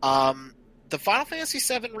 The Final Fantasy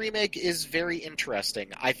VII remake is very interesting.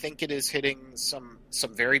 I think it is hitting some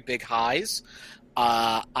very big highs.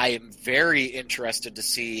 I am very interested to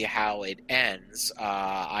see how it ends.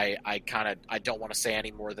 I don't want to say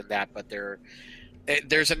any more than that, but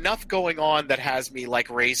there's enough going on that has me like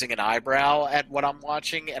raising an eyebrow at what I'm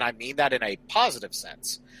watching, and I mean that in a positive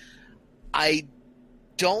sense. I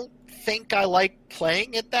don't think I like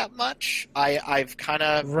playing it that much. I've kind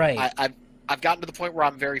of Right. I've gotten to the point where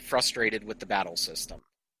I'm very frustrated with the battle system.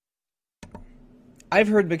 I've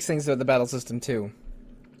heard mixed things about the battle system too.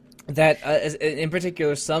 That, in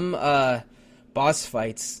particular, some boss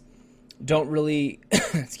fights don't really,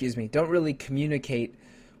 don't really communicate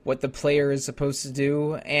what the player is supposed to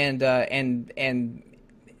do, and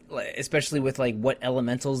especially with like what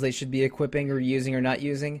elementals they should be equipping or using or not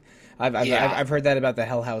using. I've heard that about the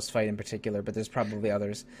Hell House fight in particular, but there's probably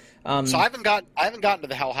others. So I haven't gotten to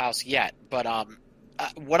the Hell House yet, but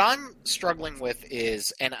what I'm struggling with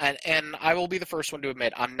is, and I will be the first one to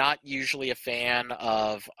admit, I'm not usually a fan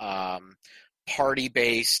of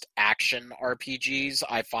party-based action RPGs.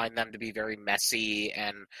 I find them to be very messy,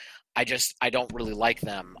 and I don't really like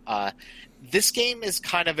them. This game is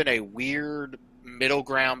kind of in a weird middle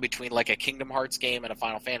ground between like a Kingdom Hearts game and a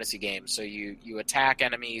Final Fantasy game. So you attack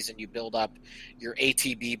enemies and you build up your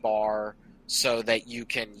ATB bar so that you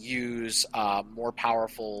can use more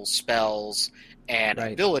powerful spells and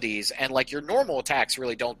abilities. And like your normal attacks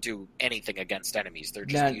really don't do anything against enemies. They're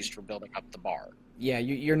just used for building up the bar. Yeah,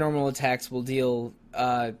 your normal attacks will deal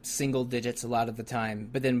single digits a lot of the time,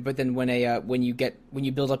 but then when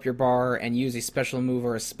you build up your bar and use a special move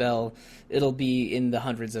or a spell, it'll be in the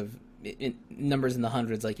numbers in the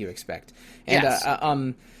hundreds like you expect. And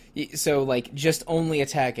yes. So like just only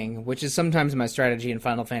attacking, which is sometimes my strategy in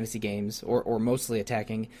Final Fantasy games, or mostly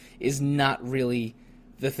attacking, is not really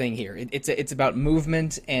the thing here. It's about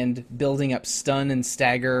movement and building up stun and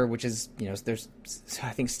stagger, which is, I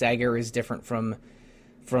think stagger is different from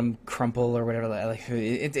crumple or whatever. Like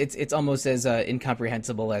it's almost as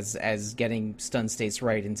incomprehensible as getting stun states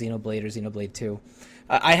right in Xenoblade or Xenoblade 2.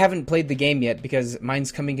 I haven't played the game yet because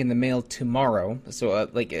mine's coming in the mail tomorrow. So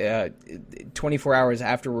 24 hours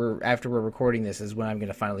after we're recording this is when I'm going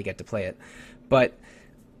to finally get to play it. But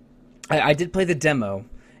I did play the demo.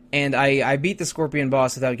 And I beat the Scorpion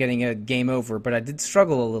boss without getting a game over, but I did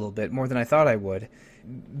struggle a little bit, more than I thought I would,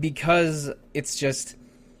 because it's just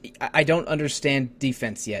I don't understand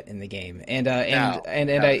defense yet in the game, and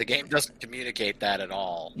the game doesn't communicate that at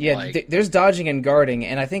all. Yeah, there's dodging and guarding,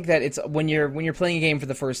 and I think that it's when you're playing a game for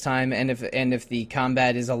the first time, and if the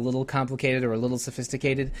combat is a little complicated or a little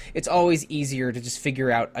sophisticated, it's always easier to just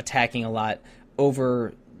figure out attacking a lot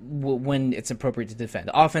over when it's appropriate to defend.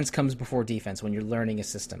 Offense comes before defense when you're learning a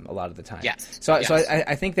system a lot of the time. Yes. So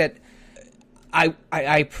I think that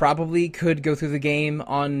I probably could go through the game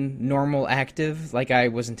on normal active like I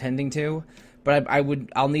was intending to, but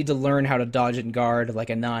I'll need to learn how to dodge and guard like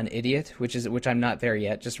a non-idiot, which I'm not there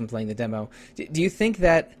yet just from playing the demo. Do you think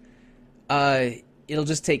that it'll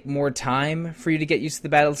just take more time for you to get used to the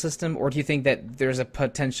battle system, or do you think that there's a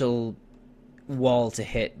potential wall to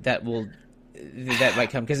hit that might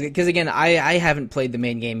come? Because again, I haven't played the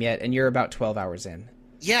main game yet, and you're about 12 hours in.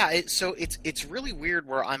 Yeah, it's really weird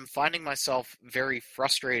where I'm finding myself very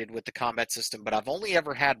frustrated with the combat system, but I've only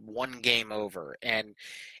ever had one game over, and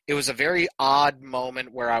it was a very odd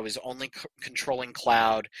moment where I was only controlling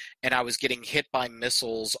Cloud, and I was getting hit by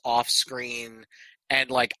missiles off screen. And,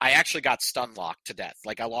 like, I actually got stun-locked to death.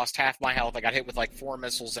 Like, I lost half my health. I got hit with, like, 4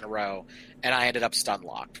 missiles in a row, and I ended up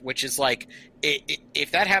stun-locked, which is, like,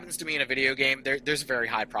 if that happens to me in a video game, there's a very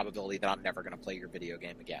high probability that I'm never going to play your video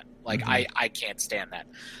game again. Like, mm-hmm. I can't stand that.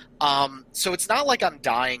 So it's not like I'm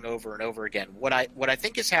dying over and over again. What I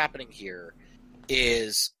think is happening here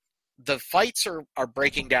is the fights are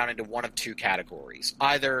breaking down into one of two categories.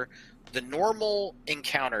 Either the normal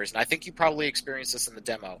encounters, and I think you probably experienced this in the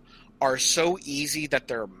demo, are so easy that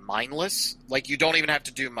they're mindless. Like, you don't even have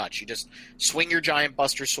to do much. You just swing your giant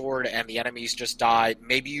Buster Sword and the enemies just die.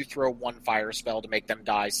 Maybe you throw one fire spell to make them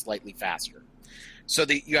die slightly faster. So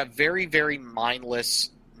you have very, very mindless,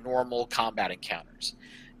 normal combat encounters.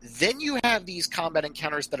 Then you have these combat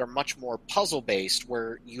encounters that are much more puzzle-based,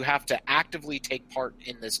 where you have to actively take part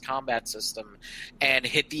in this combat system and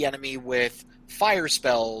hit the enemy with fire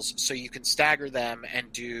spells so you can stagger them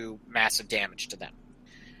and do massive damage to them.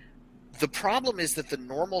 The problem is that the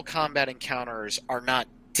normal combat encounters are not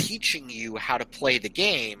teaching you how to play the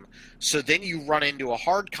game, so then you run into a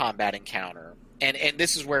hard combat encounter, and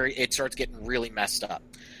this is where it starts getting really messed up.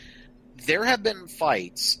 There have been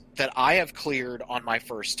fights that I have cleared on my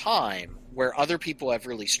first time where other people have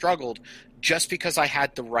really struggled just because I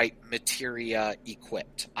had the right materia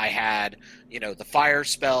equipped. I had, the fire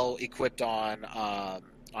spell equipped on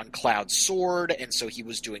Cloud's sword, and so he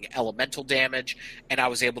was doing elemental damage, and I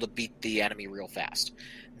was able to beat the enemy real fast.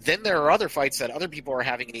 Then there are other fights that other people are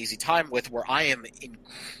having an easy time with where I am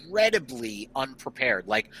incredibly unprepared.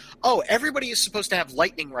 Like, oh, everybody is supposed to have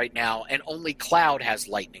lightning right now, and only Cloud has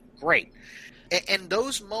lightning. Great. And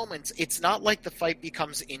those moments, it's not like the fight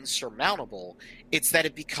becomes insurmountable. It's that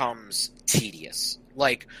it becomes tedious.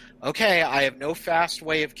 Like, okay, I have no fast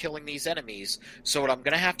way of killing these enemies, so what I'm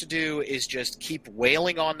going to have to do is just keep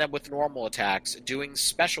wailing on them with normal attacks, doing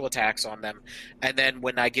special attacks on them, and then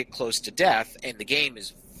when I get close to death, and the game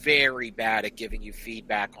is very bad at giving you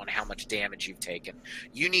feedback on how much damage you've taken.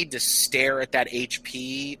 You need to stare at that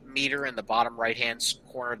HP meter in the bottom right-hand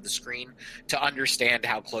corner of the screen to understand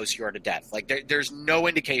how close you are to death. Like, there's no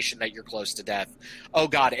indication that you're close to death. Oh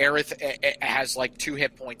god, Aerith has like 2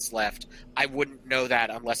 hit points left. I wouldn't know that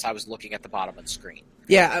unless I was looking at the bottom of the screen.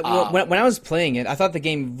 Yeah, when I was playing it, I thought the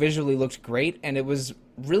game visually looked great, and it was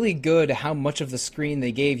really good how much of the screen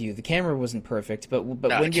they gave you. The camera wasn't perfect, but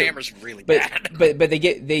no, when the camera's really bad. But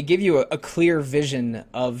they give you a clear vision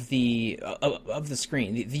of the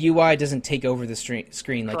screen. The UI doesn't take over the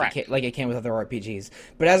screen like it can with other RPGs.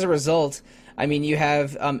 But as a result, I mean, you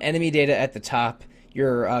have enemy data at the top,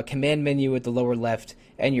 your command menu at the lower left,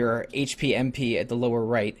 and your HP MP at the lower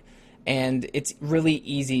right. And it's really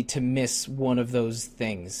easy to miss one of those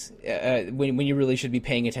things when you really should be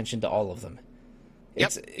paying attention to all of them.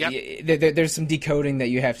 There's some decoding that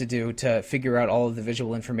you have to do to figure out all of the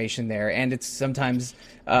visual information there, and it's sometimes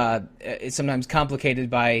complicated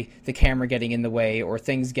by the camera getting in the way or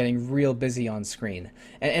things getting real busy on screen.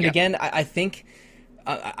 And again, I think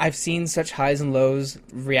I've seen such highs and lows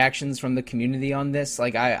reactions from the community on this.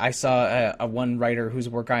 Like I saw a one writer whose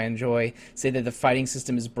work I enjoy say that the fighting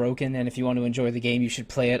system is broken, and if you want to enjoy the game, you should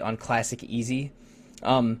play it on Classic Easy.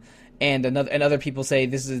 And other people say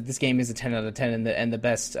this game is a 10 out of 10 and the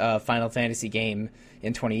best Final Fantasy game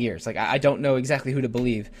in 20 years. Like I don't know exactly who to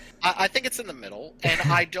believe. I think it's in the middle, and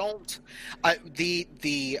I don't. I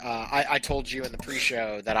told you in the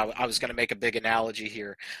pre-show that I was going to make a big analogy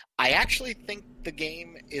here. I actually think the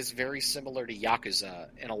game is very similar to Yakuza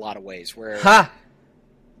in a lot of ways, where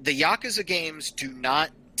the Yakuza games do not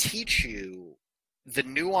teach you the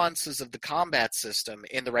nuances of the combat system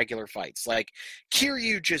in the regular fights. Like,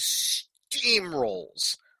 Kiryu just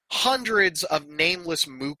steamrolls hundreds of nameless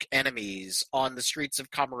mook enemies on the streets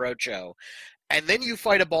of Kamurocho, and then you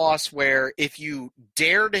fight a boss where if you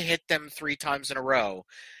dare to hit them 3 times in a row,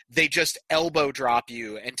 they just elbow drop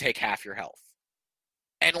you and take half your health.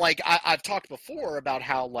 And like I've talked before about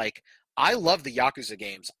how like I love the Yakuza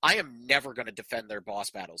games. I am never going to defend their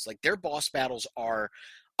boss battles. Like, their boss battles are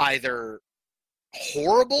either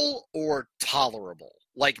horrible or tolerable.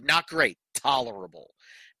 Like, not great, tolerable.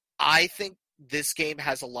 I think this game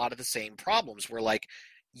has a lot of the same problems where, like,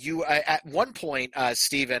 you at one point,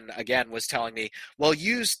 Steven, again, was telling me, well,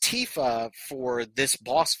 use Tifa for this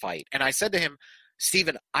boss fight. And I said to him,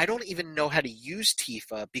 Steven, I don't even know how to use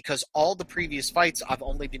Tifa because all the previous fights I've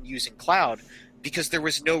only been using Cloud because there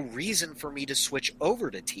was no reason for me to switch over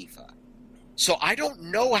to Tifa. So I don't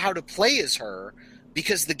know how to play as her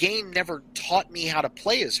because the game never taught me how to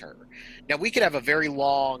play as her. Now, we could have a very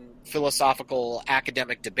long philosophical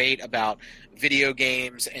academic debate about video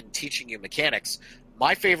games and teaching you mechanics.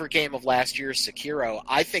 My favorite game of last year is Sekiro.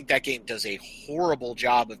 I think that game does a horrible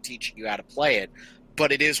job of teaching you how to play it,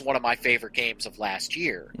 but it is one of my favorite games of last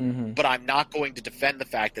year. Mm-hmm. But I'm not going to defend the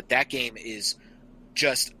fact that that game is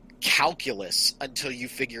just calculus until you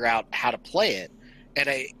figure out how to play it. And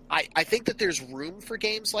I think that there's room for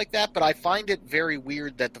games like that, but I find it very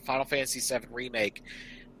weird that the Final Fantasy VII Remake,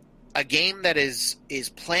 a game that is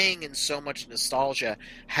playing in so much nostalgia,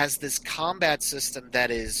 has this combat system that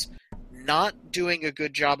is not doing a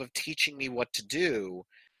good job of teaching me what to do.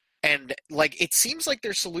 And like, it seems like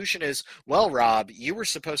their solution is, well, Rob, you were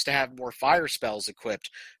supposed to have more fire spells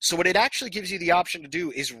equipped. So what it actually gives you the option to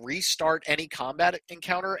do is restart any combat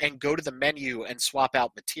encounter and go to the menu and swap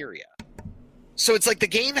out materia. So it's like the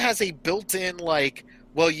game has a built-in, like,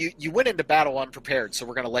 well, you went into battle unprepared, so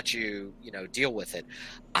we're going to let you, deal with it.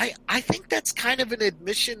 I think that's kind of an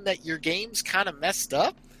admission that your game's kind of messed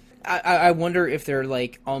up. I wonder if they're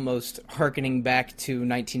like almost harkening back to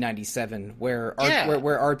 1997, where Yeah.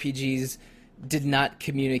 where RPGs did not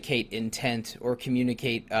communicate intent or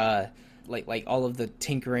communicate like all of the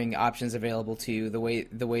tinkering options available to you the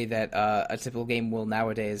way that a typical game will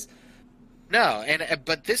nowadays. No,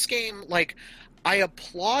 but this game, like, I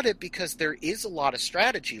applaud it because there is a lot of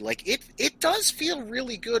strategy. Like, it does feel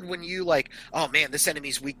really good when you like, oh man, this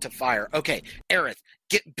enemy's weak to fire. Okay, Aerith,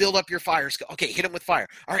 build up your fire skill. Okay, hit him with fire.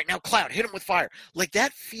 All right, now Cloud, hit him with fire. Like,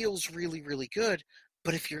 that feels really, really good.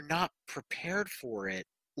 But if you're not prepared for it,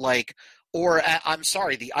 like, or I'm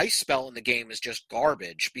sorry, the ice spell in the game is just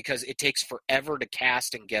garbage because it takes forever to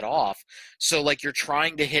cast and get off. So, like, you're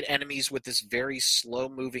trying to hit enemies with this very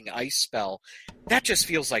slow-moving ice spell. That just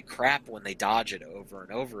feels like crap when they dodge it over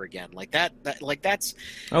and over again. Like that's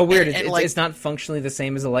Oh, weird! it's not functionally the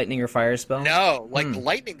same as a lightning or fire spell. no, like the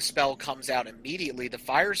lightning spell comes out immediately. The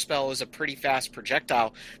fire spell is a pretty fast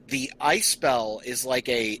projectile. The ice spell is like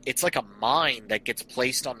it's like a mine that gets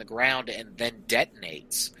placed on the ground and then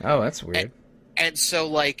detonates. Oh, that's weird. And so,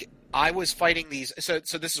 like, I was fighting these. So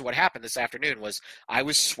this is what happened this afternoon. Was I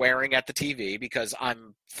was swearing at the TV because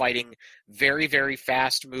I'm fighting very, very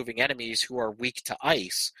fast-moving enemies who are weak to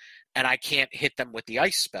ice, and I can't hit them with the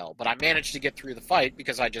ice spell. But I managed to get through the fight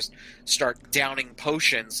because I just start downing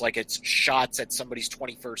potions like it's shots at somebody's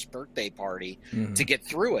 21st birthday party to get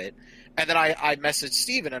through it. And then I messaged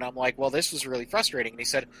Steven, and I'm like, well, this was really frustrating. And he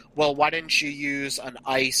said, well, why didn't you use an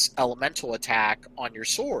ice elemental attack on your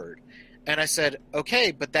sword? And I said,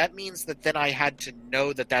 okay, but that means that then I had to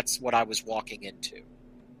know that that's what I was walking into.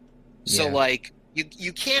 So, like,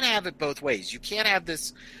 you can't have it both ways. You can't have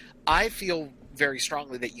this. I feel very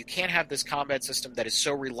strongly that you can't have this combat system that is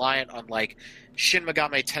so reliant on, like, Shin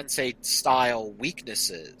Megami Tensei style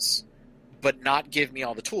weaknesses, but not give me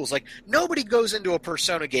all the tools. Like, nobody goes into a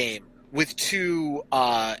Persona game with two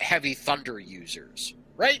heavy thunder users,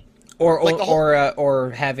 right?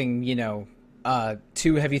 Or having,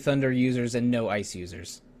 two heavy thunder users and no ice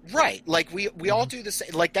users. Right. Like, we all do the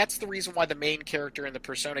same. Like, that's the reason why the main character in the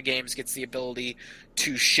Persona games gets the ability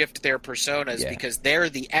to shift their personas, because they're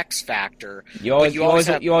the X factor. You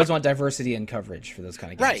always want diversity in coverage for those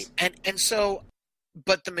kind of games. Right. And so,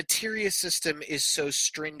 but the materia system is so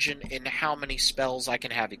stringent in how many spells I can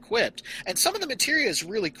have equipped. And some of the materia is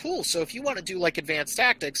really cool. So if you want to do, like, advanced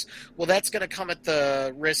tactics, well, that's going to come at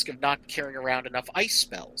the risk of not carrying around enough ice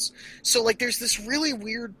spells. So, like, there's this really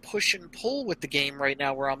weird push and pull with the game right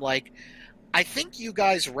now where I'm like, I think you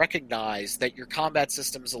guys recognize that your combat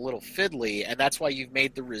system's a little fiddly, and that's why you've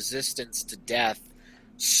made the resistance to death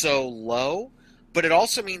so low. But it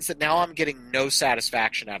also means that now I'm getting no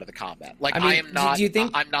satisfaction out of the combat. Like, I'm not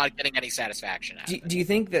getting any satisfaction out of it. Do you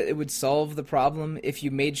think that it would solve the problem if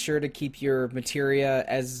you made sure to keep your materia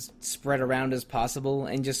as spread around as possible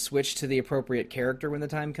and just switch to the appropriate character when the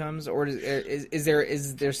time comes? Or is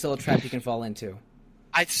there still a trap you can fall into?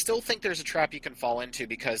 I still think there's a trap you can fall into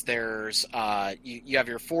because there's you have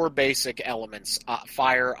your four basic elements: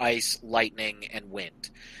 fire, ice, lightning, and wind.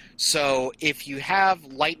 So if you have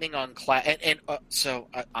lightning on Cloud, so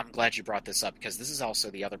I'm glad you brought this up because this is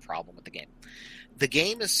also the other problem with the game. The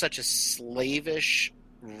game is such a slavish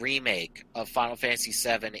remake of Final Fantasy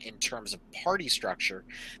VII in terms of party structure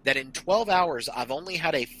that in 12 hours I've only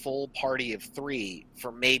had a full party of 3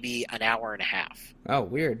 for maybe an hour and a half. Oh,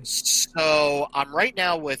 weird. So I'm right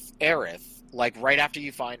now with Aerith. Like, right after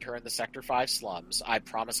you find her in the Sector 5 slums. I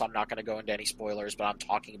promise I'm not going to go into any spoilers, but I'm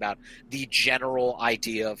talking about the general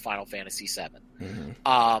idea of Final Fantasy VII.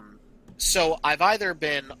 So I've either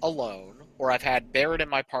been alone, or I've had Barret in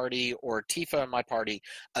my party, or Tifa in my party,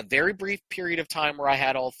 a very brief period of time where I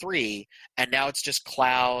had all 3, and now it's just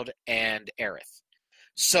Cloud and Aerith.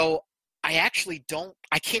 So I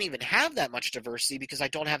can't even have that much diversity because I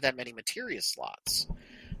don't have that many materia slots.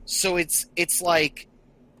 So it's like,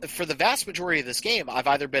 for the vast majority of this game, I've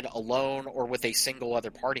either been alone or with a single other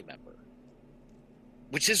party member,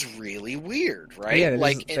 which is really weird, right? Yeah,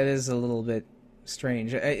 that is a little bit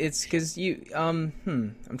strange. It's because I'm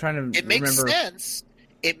trying to remember. It makes sense.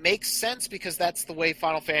 It makes sense because that's the way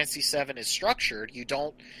Final Fantasy VII is structured. You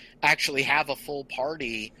don't actually have a full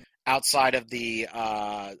party outside of the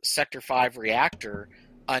Sector 5 reactor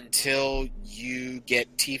until you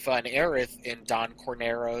get Tifa and Aerith in Don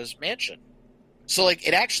Cornero's mansion. So, like,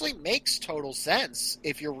 it actually makes total sense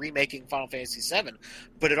if you're remaking Final Fantasy VII,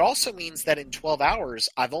 but it also means that in 12 hours,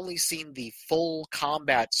 I've only seen the full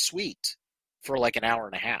combat suite for, like, an hour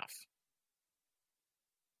and a half.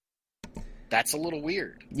 That's a little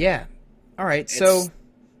weird. Yeah. All right, so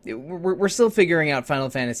we're still figuring out the Final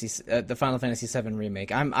Fantasy VII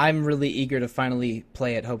remake. I'm really eager to finally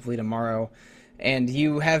play it, hopefully tomorrow. And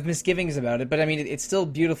you have misgivings about it, but I mean, it's still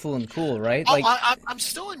beautiful and cool, right? Oh, I'm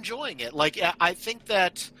still enjoying it. Like, I think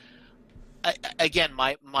that, again,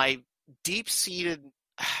 my deep-seated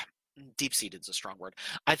is a strong word.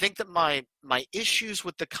 I think that my issues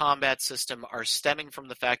with the combat system are stemming from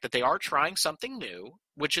the fact that they are trying something new,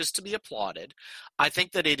 which is to be applauded. I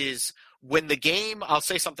think that it is when the game, I'll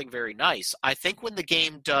say something very nice. I think when the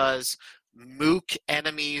game does mook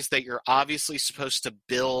enemies that you're obviously supposed to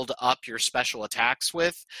build up your special attacks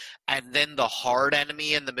with, and then the hard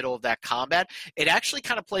enemy in the middle of that combat, it actually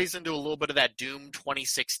kind of plays into a little bit of that Doom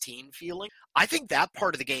 2016 feeling. I think that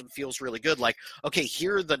part of the game feels really good. Like, okay,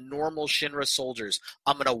 here are the normal Shinra soldiers.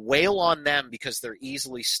 I'm going to wail on them because they're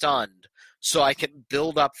easily stunned, so I can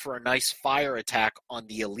build up for a nice fire attack on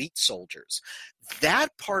the elite soldiers.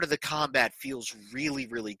 That part of the combat feels really,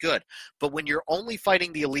 really good. But when you're only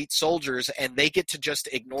fighting the elite soldiers and they get to just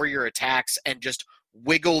ignore your attacks and just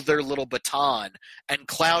wiggle their little baton, and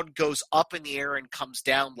Cloud goes up in the air and comes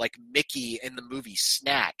down like Mickey in the movie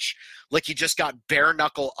Snatch, like he just got bare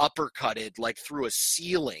knuckle uppercutted like through a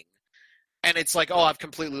ceiling. And it's like, oh, I've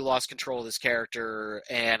completely lost control of this character,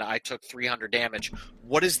 and I took 300 damage.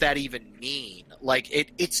 What does that even mean? Like,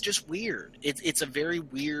 it's just weird. It's a very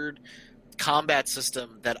weird combat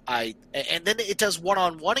system and then it does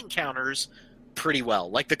one-on-one encounters pretty well.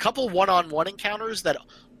 Like, the couple one-on-one encounters that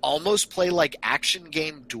almost play like action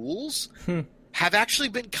game duels have actually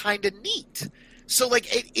been kind of neat. So, like,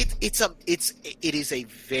 it is a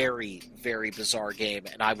very, very bizarre game,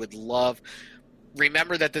 and I would love...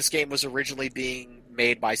 Remember that this game was originally being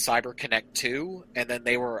made by CyberConnect 2, and then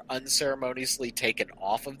they were unceremoniously taken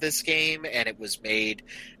off of this game, and it was made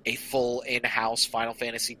a full in-house Final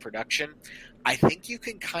Fantasy production. I think you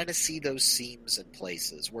can kind of see those seams in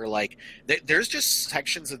places where, like, there's just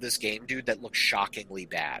sections of this game, dude, that look shockingly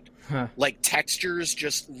bad. Like, textures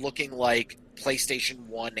just looking like PlayStation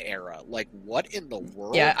 1 era. Like, what in the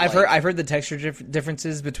world? Yeah, I've heard the texture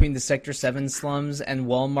differences between the Sector 7 slums and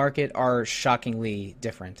Wall Market are shockingly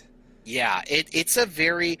different. Yeah, it's a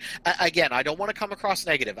very... Again, I don't want to come across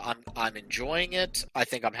negative. I'm enjoying it. I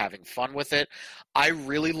think I'm having fun with it. I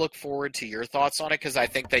really look forward to your thoughts on it, because I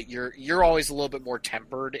think that you're always a little bit more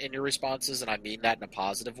tempered in your responses, and I mean that in a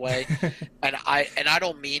positive way. and I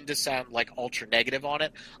don't mean to sound like ultra negative on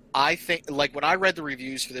it. I think, like, when I read the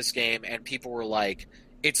reviews for this game and people were like,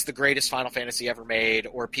 it's the greatest Final Fantasy ever made,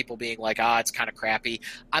 or people being like, it's kind of crappy.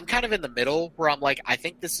 I'm kind of in the middle where I'm like, I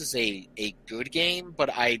think this is a good game,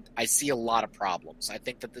 but I see a lot of problems. I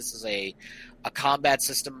think that this is a combat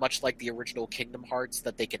system much like the original Kingdom Hearts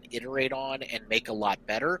that they can iterate on and make a lot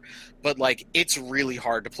better. But, like, it's really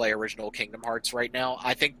hard to play original Kingdom Hearts right now.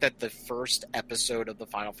 I think that the first episode of the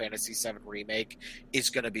Final Fantasy VII Remake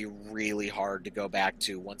is going to be really hard to go back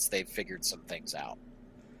to once they've figured some things out.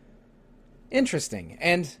 Interesting.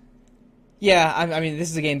 And yeah, I mean,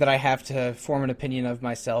 this is a game that I have to form an opinion of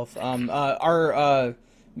myself. Our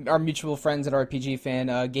mutual friends at RPG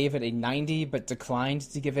Fan gave it a 90, but declined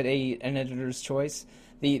to give it an editor's choice.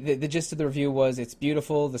 The gist of the review was it's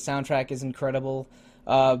beautiful, the soundtrack is incredible,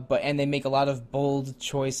 and they make a lot of bold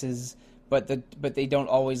choices, but they don't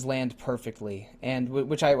always land perfectly. And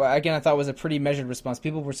which I thought was a pretty measured response.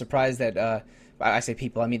 People were surprised that. I say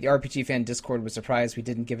people, I mean the RPG Fan Discord was surprised we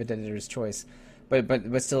didn't give it editor's choice, but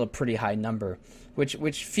still a pretty high number,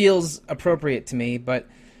 which feels appropriate to me. But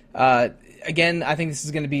again, I think this is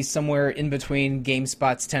going to be somewhere in between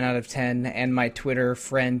GameSpot's 10 out of 10 and my Twitter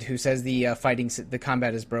friend who says the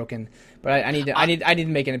combat is broken. But I need to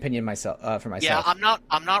make an opinion for myself. Yeah,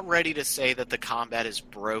 I'm not ready to say that the combat is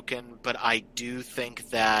broken, but I do think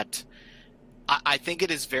that. I think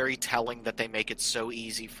it is very telling that they make it so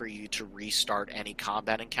easy for you to restart any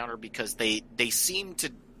combat encounter, because they seem to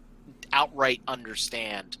outright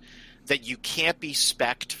understand that you can't be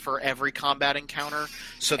spec'd for every combat encounter,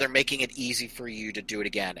 so they're making it easy for you to do it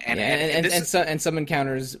again. And some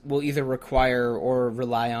encounters will either require or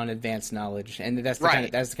rely on advanced knowledge, and that's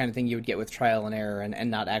the kind of thing you would get with trial and error and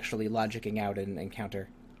not actually logicking out an encounter.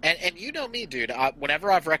 And you know me, dude.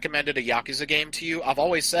 Whenever I've recommended a Yakuza game to you, I've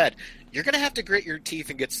always said, you're going to have to grit your teeth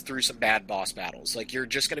and get through some bad boss battles. Like, you're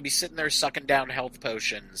just going to be sitting there sucking down health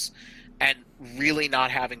potions and really not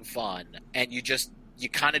having fun. And you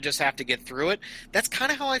kind of just have to get through it. That's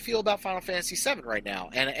kind of how I feel about Final Fantasy VII right now.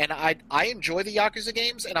 And I enjoy the Yakuza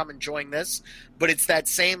games, and I'm enjoying this. But it's that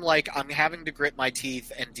same, like, I'm having to grit my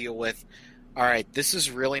teeth and deal with, all right, this is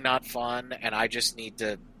really not fun, and I just need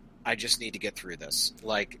to I just need to get through this.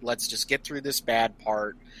 Like, let's just get through this bad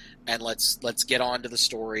part, and let's get on to the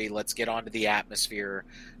story. Let's get on to the atmosphere.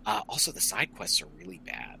 Also, the side quests are really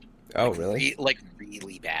bad. Oh, like, really?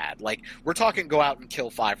 Really bad. Like, we're talking go out and kill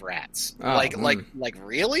 5 rats. Oh, like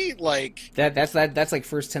really? Like that's like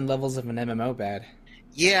first 10 levels of an MMO bad.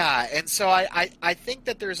 yeah, and so I think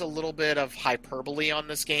that there's a little bit of hyperbole on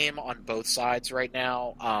this game on both sides right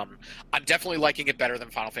now. I'm definitely liking it better than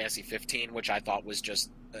Final Fantasy 15, which I thought was just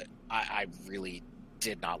I really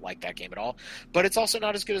did not like that game at all. But it's also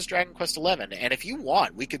not as good as Dragon Quest 11. And if you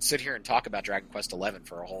want, we could sit here and talk about Dragon Quest 11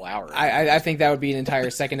 for a whole hour. I think that would be an entire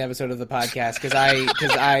second episode of the podcast because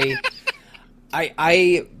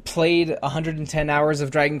I played 110 hours of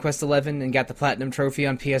Dragon Quest 11 and got the platinum trophy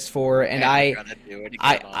on PS4, and I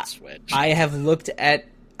have looked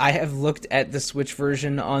at the Switch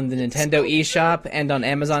version on the Nintendo eShop and on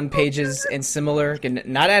Amazon pages and similar.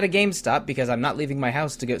 Not at a GameStop because I'm not leaving my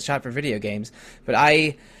house to go shop for video games, but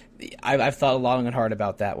I've thought long and hard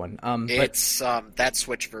about that one. That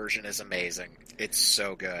Switch version is amazing. It's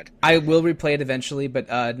so good. I will replay it eventually,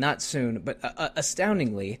 but not soon. But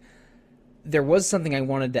astoundingly, there was something I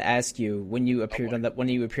wanted to ask you when you appeared on the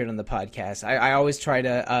podcast. I always try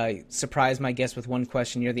to surprise my guests with one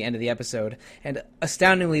question near the end of the episode, and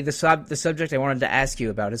astoundingly, the subject I wanted to ask you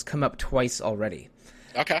about has come up twice already.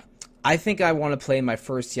 Okay. I think I want to play my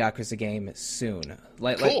first Yakuza game soon,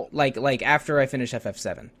 Cool. like after I finish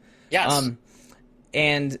FF7. Yes.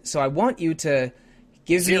 And so I want you to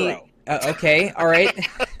give 0. me. Okay, all right.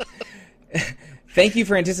 Thank you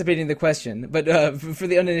for anticipating the question, but for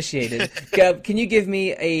the uninitiated, can you give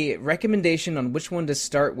me a recommendation on which one to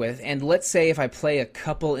start with? And let's say if I play a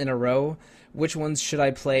couple in a row, which ones should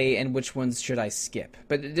I play and which ones should I skip?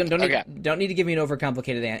 But don't need to give me an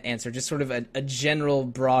overcomplicated answer, just sort of a general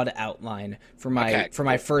broad outline for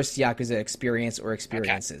my first Yakuza experience or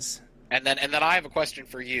experiences. Okay. And then I have a question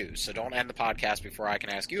for you, so don't end the podcast before I can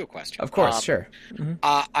ask you a question. Of course, sure. Mm-hmm.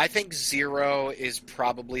 I think 0 is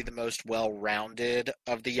probably the most well-rounded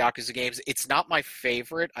of the Yakuza games. It's not my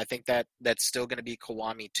favorite. I think that's still going to be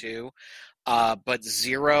Kiwami 2. But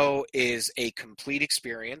 0 is a complete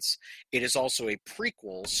experience. It is also a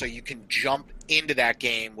prequel, so you can jump into that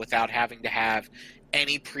game without having to have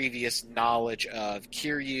any previous knowledge of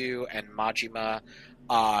Kiryu and Majima.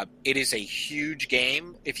 It is a huge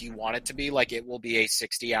game if you want it to be. Like, it will be a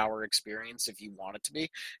 60-hour experience if you want it to be.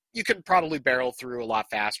 You can probably barrel through a lot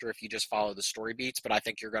faster if you just follow the story beats, but I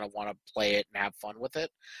think you're going to want to play it and have fun with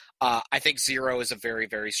it. I think 0 is a very,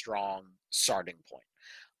 very strong starting point.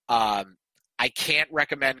 I can't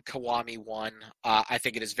recommend Kiwami 1. I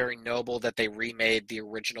think it is very noble that they remade the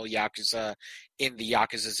original Yakuza in the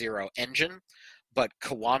Yakuza 0 engine, but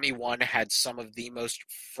Kiwami 1 had some of the most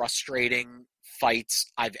frustrating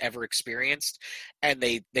fights I've ever experienced, and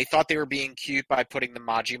they thought they were being cute by putting the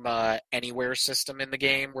Majima Anywhere system in the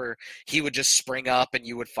game where he would just spring up and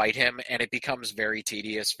you would fight him, and it becomes very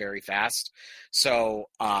tedious very fast. So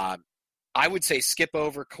I would say skip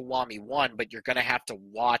over Kiwami 1, but you're going to have to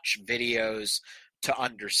watch videos to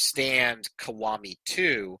understand Kiwami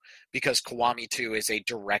 2 because Kiwami 2 is a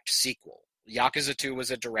direct sequel. Yakuza 2 was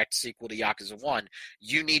a direct sequel to Yakuza 1.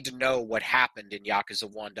 You need to know what happened in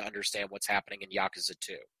Yakuza 1 to understand what's happening in Yakuza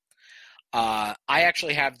 2. I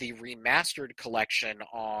actually have the remastered collection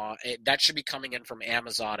that should be coming in from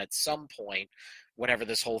Amazon at some point whenever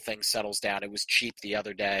this whole thing settles down. It was cheap the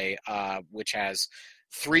other day, which has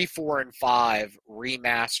 3, 4, and 5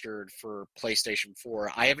 remastered for PlayStation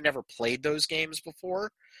 4. I have never played those games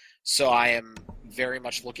before, so I am very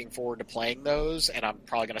much looking forward to playing those, and I'm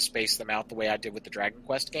probably going to space them out the way I did with the Dragon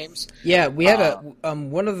Quest games. Yeah, we had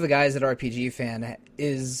one of the guys at RPG Fan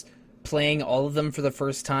is playing all of them for the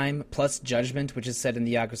first time, plus Judgment, which is set in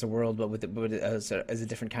the Yakuza world, but as a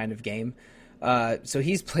different kind of game. So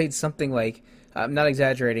he's played something like, I'm not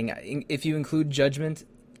exaggerating, if you include Judgment,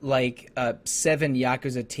 like 7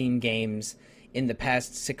 Yakuza team games in the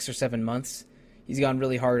past 6 or 7 months. He's gone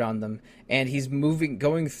really hard on them, and he's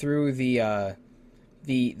going through the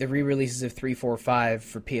re-releases of 3, 4, 5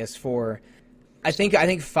 for PS4. I think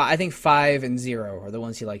 5 and 0 are the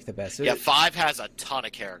ones he liked the best. Yeah, 5 has a ton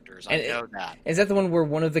of characters. I know that. Is that the one where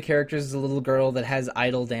one of the characters is a little girl that has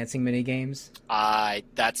idle dancing mini games?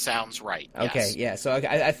 That sounds right. Okay, yes. Yeah. So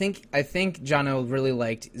I think Jono really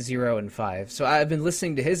liked 0 and 5. So I've been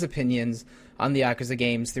listening to his opinions on the Yakuza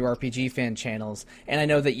games through RPG Fan channels, and I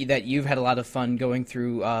know that you've had a lot of fun going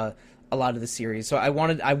through a lot of the series. So I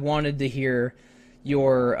wanted to hear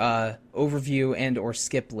your overview and or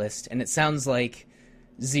skip list, and it sounds like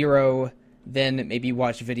 0 then maybe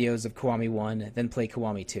watch videos of Kiwami 1, then play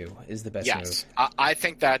Kiwami 2 is the best move. Yes, I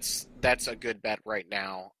think that's a good bet right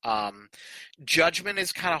now. Judgment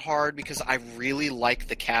is kind of hard because I really like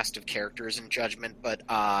the cast of characters in Judgment, but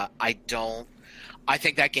I don't. I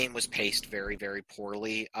think that game was paced very, very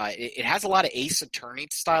poorly. It has a lot of Ace Attorney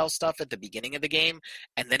style stuff at the beginning of the game,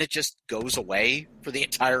 and then it just goes away for the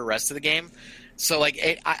entire rest of the game. So, like,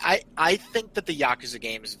 I think that the Yakuza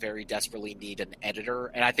games very desperately need an editor,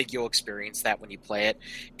 and I think you'll experience that when you play it.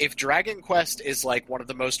 If Dragon Quest is, like, one of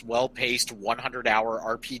the most well-paced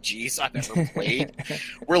 100-hour RPGs I've ever played,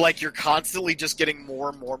 where, like, you're constantly just getting more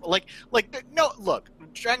and more... No, look,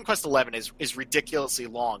 Dragon Quest XI is ridiculously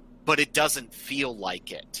long, but it doesn't feel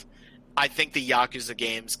like it. I think the Yakuza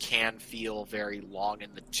games can feel very long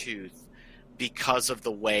in the tooth, because of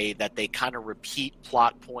the way that they kind of repeat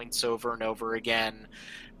plot points over and over again.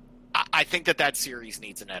 I think that series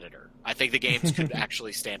needs an editor. I think the games could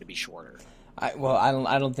actually stand to be shorter. I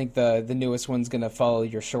don't think the newest one's gonna follow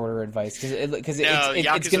your shorter advice because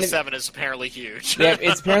Yakuza 7 is apparently huge. Yeah,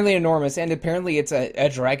 it's apparently enormous, and apparently it's a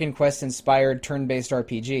Dragon Quest inspired turn-based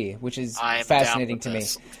RPG, which is fascinating to me.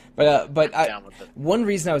 But one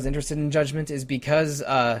reason I was interested in Judgment is because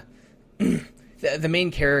the main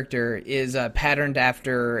character is patterned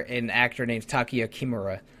after an actor named Takuya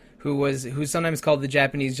Kimura, who's sometimes called the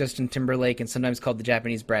Japanese Justin Timberlake and sometimes called the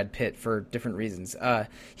Japanese Brad Pitt for different reasons.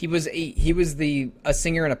 He was a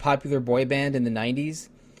singer in a popular boy band in the 90s,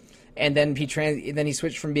 and then he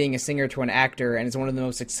switched from being a singer to an actor, and is one of the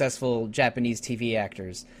most successful Japanese TV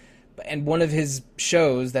actors. And one of his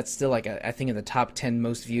shows that's still I think in the top 10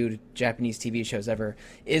 most viewed Japanese TV shows ever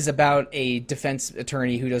is about a defense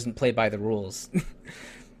attorney who doesn't play by the rules.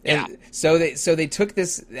 Yeah. So they took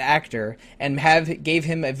this actor and gave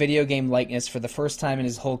him a video game likeness for the first time in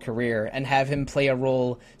his whole career, and have him play a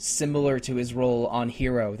role similar to his role on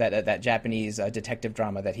Hero, that Japanese detective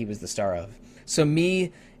drama that he was the star of. So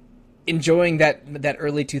me enjoying that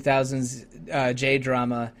early 2000s J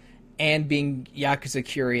drama, and being Yakuza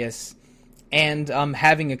curious, and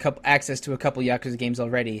having access to a couple Yakuza games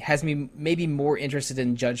already, has me maybe more interested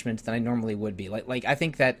in Judgment than I normally would be. Like I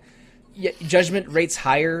think that Judgment rates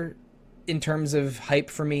higher in terms of hype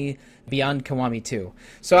for me beyond Kiwami 2.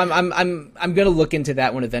 So I'm gonna look into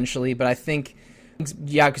that one eventually, but I think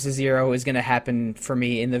Yakuza 0 is gonna happen for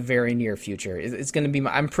me in the very near future. It's gonna be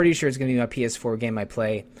I'm pretty sure it's gonna be my PS4 game I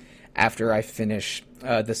play after I finish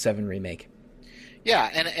the 7 remake.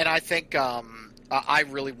 Yeah, and I think I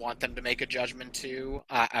really want them to make a Judgment 2.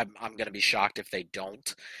 I'm going to be shocked if they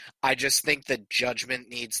don't. I just think that Judgment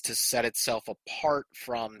needs to set itself apart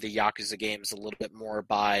from the Yakuza games a little bit more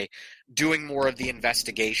by doing more of the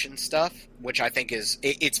investigation stuff, which I think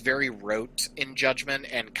it's very rote in Judgment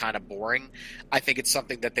and kind of boring. I think it's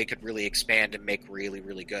something that they could really expand and make really,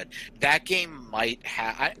 really good. That game might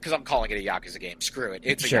have, because I'm calling it a Yakuza game. Screw it.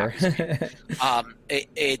 It's a Yakuza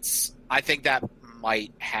game. I think that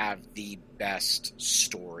might have the best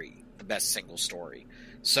story, the best single story.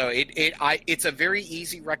 So it's a very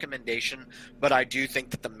easy recommendation, but I do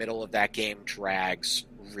think that the middle of that game drags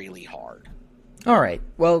really hard. All right.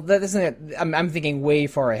 Well, I'm thinking way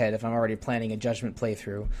far ahead if I'm already planning a Judgment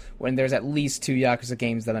playthrough, when there's at least 2 Yakuza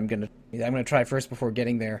games that I'm gonna try first before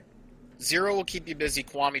getting there. 0 will keep you busy.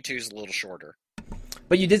 Kiwami 2 is a little shorter.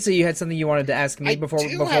 But you did say you had something you wanted to ask me before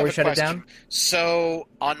we shut it down? So,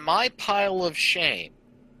 on my pile of shame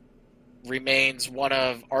remains one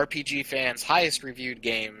of RPG fans' highest reviewed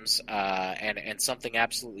games, and something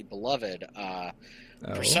absolutely beloved,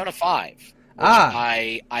 Persona 5. Which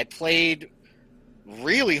I played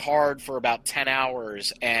really hard for about 10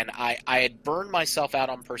 hours, and I had burned myself out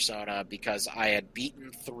on Persona because I had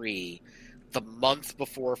beaten 3 the month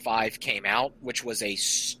before 5 came out, which was a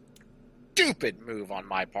stupid move on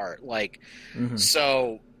my part.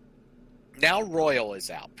 So now Royal is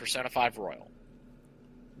out, Persona 5 Royal.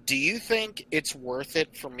 Do you think it's worth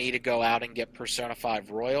it for me to go out and get Persona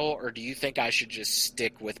 5 Royal, or do you think I should just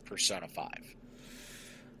stick with Persona 5?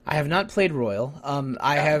 I have not played Royal.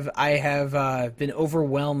 I have been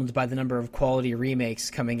overwhelmed by the number of quality remakes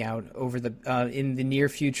coming out over in the near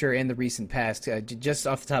future and the recent past. Just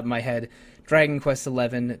off the top of my head, Dragon Quest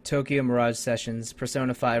XI, Tokyo Mirage Sessions,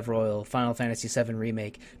 Persona 5 Royal, Final Fantasy VII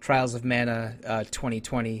Remake, Trials of Mana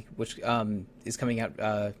 2020, which is coming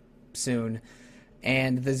out soon,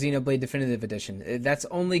 and the Xenoblade Definitive Edition. That's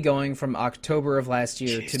only going from October of last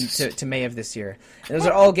year to May of this year. And those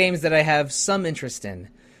are all games that I have some interest in.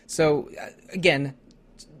 So, again,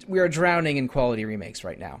 we are drowning in quality remakes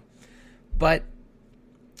right now. But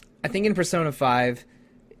I think in Persona 5,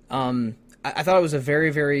 I thought it was a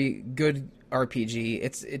very, very good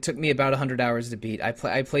RPG. It took me about 100 hours to beat. I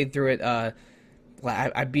played through it.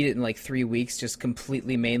 I beat it in like 3 weeks, just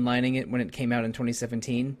completely mainlining it when it came out in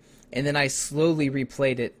 2017. And then I slowly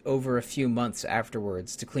replayed it over a few months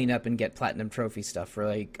afterwards to clean up and get platinum trophy stuff for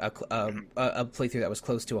like a playthrough that was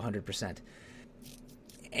close to 100%.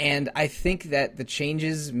 And I think that the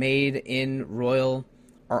changes made in Royal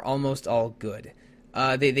are almost all good.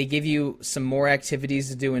 They give you some more activities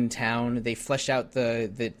to do in town. They flesh out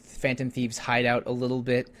the Phantom Thieves hideout a little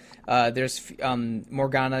bit. There's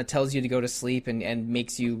Morgana tells you to go to sleep and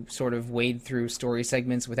makes you sort of wade through story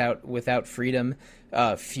segments without freedom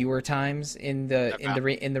fewer times in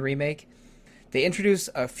the remake. They introduce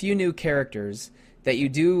a few new characters that you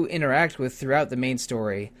do interact with throughout the main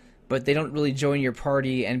story, but they don't really join your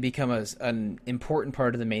party and become an important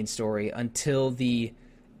part of the main story until the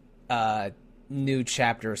new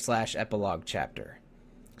chapter / epilogue chapter.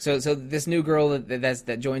 So this new girl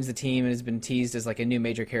that joins the team and has been teased as like a new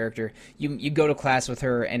major character, you go to class with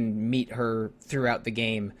her and meet her throughout the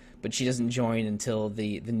game, but she doesn't join until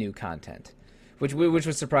the new content, which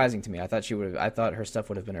was surprising to me. I thought her stuff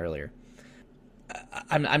would have been earlier.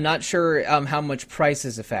 I'm not sure how much price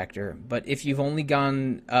is a factor, but if you've only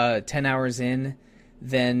gone 10 hours in,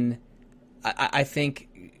 then I think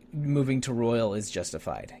moving to Royal is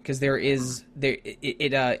justified, because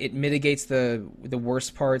it mitigates the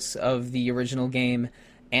worst parts of the original game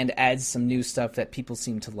and adds some new stuff that people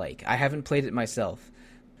seem to like. I haven't played it myself.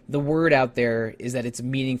 The word out there is that it's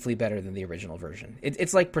meaningfully better than the original version.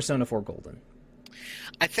 It's like Persona 4 Golden.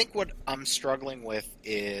 I think what I'm struggling with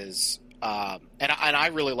is, and I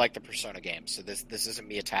really like the Persona games, so this isn't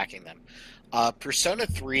me attacking them. Persona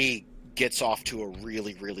 3 gets off to a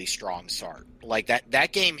really, really strong start. Like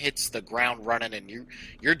that game hits the ground running, and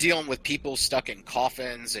you're dealing with people stuck in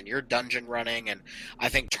coffins, and you're dungeon running, and I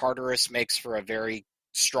think Tartarus makes for a very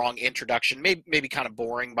strong introduction, maybe kind of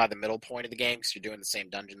boring by the middle point of the game because you're doing the same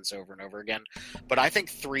dungeons over and over again. But I think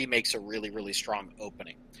 3 makes a really, really strong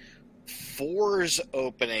opening. 4's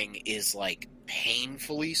opening is like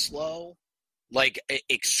painfully slow, like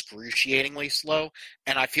excruciatingly slow,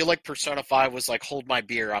 and I feel like Persona 5 was like, hold my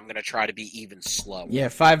beer, I'm going to try to be even slower. Yeah,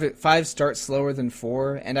 5 starts slower than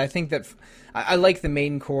 4, and I think that I like the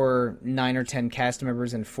main core 9 or 10 cast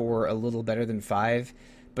members in 4 a little better than 5,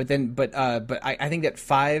 but I think that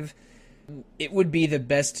 5, it would be the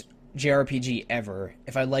best JRPG ever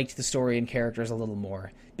if I liked the story and characters a little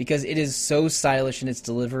more, because it is so stylish in its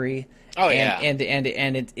delivery. Oh yeah, and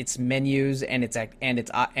its menus and its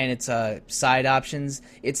side options.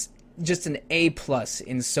 It's just an A+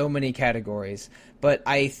 in so many categories. But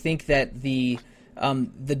I think that the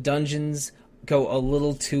dungeons go a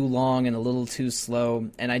little too long and a little too slow,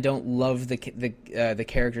 and I don't love the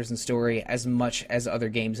characters and story as much as other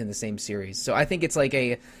games in the same series. So I think it's like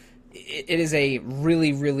it is a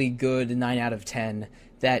really, really good 9 out of 10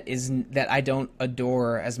 that I don't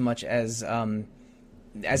adore as much as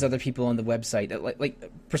other people on the website.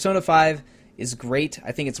 Like Persona 5 is great.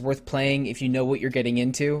 I think it's worth playing if you know what you're getting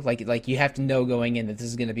into. Like you have to know going in that this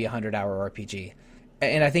is going to be a 100-hour RPG.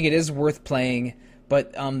 And I think it is worth playing,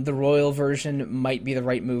 but the Royal version might be the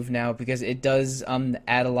right move now, because it does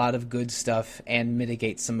add a lot of good stuff and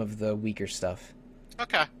mitigate some of the weaker stuff.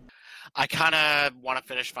 Okay. I kind of want to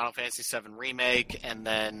finish Final Fantasy VII Remake and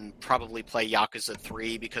then probably play Yakuza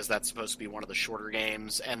 3 because that's supposed to be one of the shorter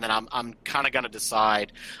games. And then I'm kind of going to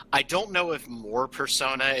decide. I don't know if more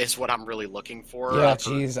Persona is what I'm really looking for. Yeah,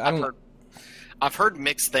 jeez. I've heard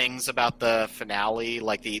mixed things about the finale,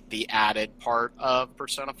 like the added part of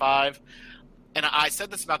Persona 5. And I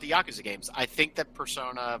said this about the Yakuza games. I think that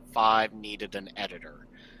Persona 5 needed an editor,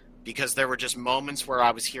 because there were just moments where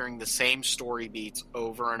I was hearing the same story beats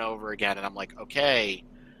over and over again, and I'm like, okay,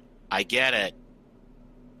 I get it.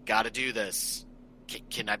 Got to do this.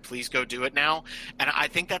 Can I please go do it now? And I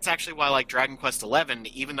think that's actually why I like Dragon Quest XI,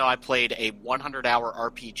 even though I played a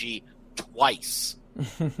 100-hour RPG twice.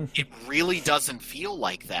 It really doesn't feel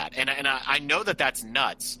like that. And I know that that's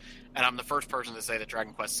nuts, and I'm the first person to say that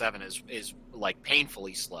Dragon Quest VII is like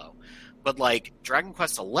painfully slow. But like Dragon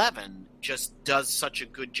Quest XI just does such a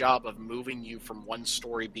good job of moving you from one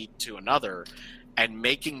story beat to another and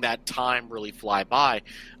making that time really fly by.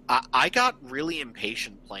 I got really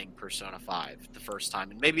impatient playing Persona 5 the first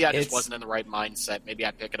time, and maybe I just wasn't in the right mindset. Maybe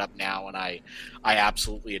I pick it up now and I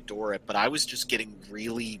absolutely adore it, but I was just getting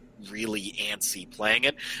really, really antsy playing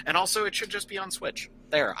it. And also, it should just be on Switch.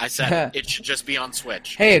 There, I said it should just be on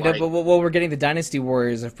Switch. Hey, but we're getting the Dynasty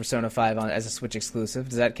Warriors of Persona 5 as a Switch exclusive.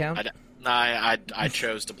 Does that count? I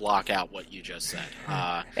chose to block out what you just said.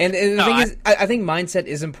 And the thing is, I think mindset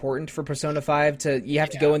is important for Persona 5. You have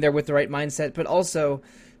to go in there with the right mindset, but also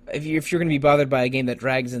if you're going to be bothered by a game that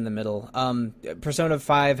drags in the middle, Persona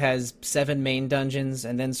 5 has 7 main dungeons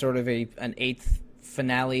and then sort of an 8th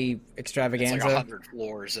finale extravaganza. It's like 100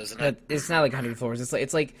 floors, isn't it? It's not like 100 floors.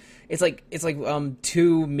 It's like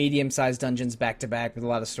 2 medium-sized dungeons back to back with a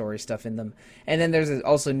lot of story stuff in them. And then there's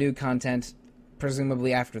also new content,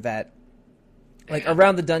 presumably after that. Like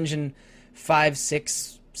around the dungeon 5,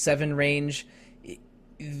 6, 7 range,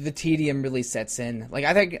 the tedium really sets in. Like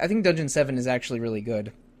I think Dungeon 7 is actually really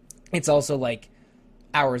good. It's also like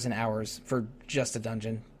hours and hours for just a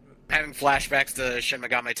dungeon. Having flashbacks to Shin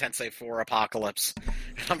Megami Tensei 4 Apocalypse.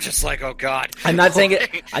 I'm just like, oh god. I'm not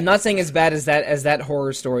saying as bad as that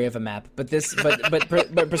horror story of a map, but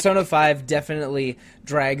Persona 5 definitely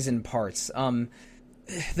drags in parts.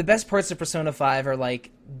 The best parts of Persona 5 are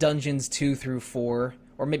like dungeons 2 through 4,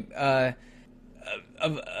 or maybe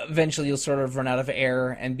eventually you'll sort of run out of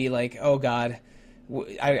air and be like, oh god,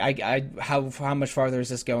 how much farther is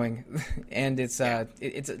this going? And it's not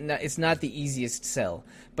the easiest sell,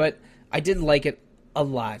 but I did like it a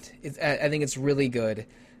lot. I think it's really good.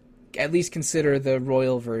 At least consider the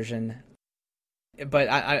Royal version. But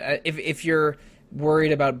if you're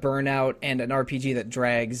worried about burnout and an RPG that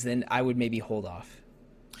drags, then I would maybe hold off.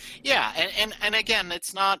 Yeah, and again,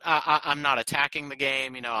 it's not. I'm not attacking the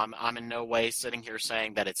game. I'm in no way sitting here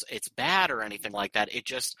saying that it's bad or anything like that. It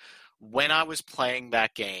just, when I was playing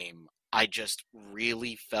that game, I just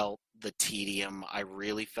really felt the tedium. I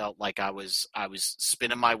really felt like I was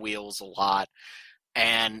spinning my wheels a lot.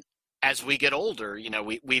 And as we get older,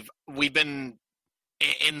 we've been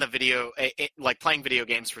in the video, like playing video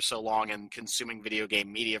games for so long and consuming video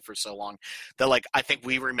game media for so long that, like, I think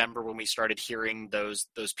we remember when we started hearing those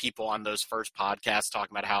people on those first podcasts talking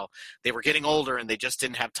about how they were getting older and they just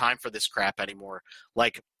didn't have time for this crap anymore.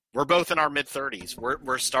 Like, we're both in our mid-30s.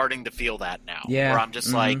 We're starting to feel that now. Yeah. Where I'm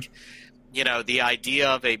just like, the idea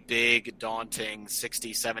of a big, daunting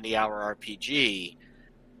 60, 70-hour RPG,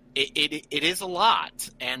 it is a lot.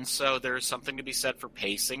 And so there's something to be said for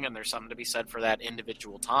pacing, and there's something to be said for that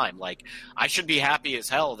individual time. Like, I should be happy as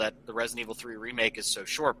hell that the Resident Evil 3 remake is so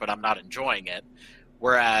short, but I'm not enjoying it.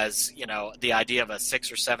 Whereas, the idea of a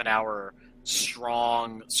 6 or 7 hour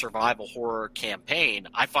strong survival horror campaign,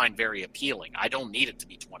 I find very appealing. I don't need it to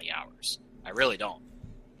be 20 hours. I really don't.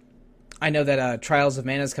 I know that Trials of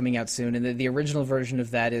Mana is coming out soon, and the original version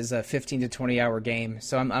of that is a 15 to 20 hour game.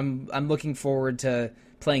 So I'm looking forward to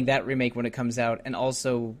playing that remake when it comes out, and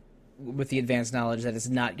also with the advanced knowledge that it's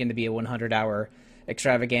not going to be a 100 hour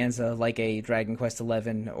extravaganza like a Dragon Quest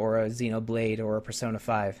XI or a Xenoblade or a Persona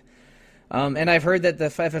 5. And I've heard that the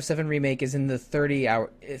FF7 remake is in the 30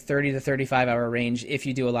 to 35 hour range if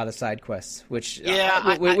you do a lot of side quests, which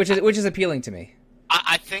is appealing to me.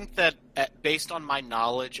 I think that based on my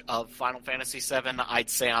knowledge of Final Fantasy VII, I'd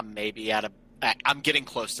say I'm maybe I'm getting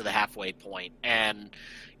close to the halfway point, and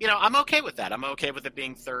I'm okay with that. I'm okay with it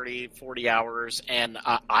being 30, 40 hours, and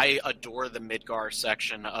I adore the Midgar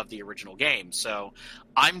section of the original game, so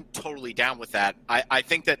I'm totally down with that. I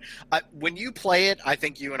think that when you play it, I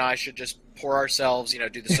think you and I should just pour ourselves,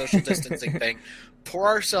 do the social distancing thing, pour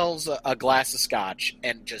ourselves a glass of scotch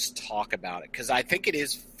and just talk about it, because I think it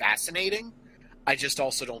is fascinating. I just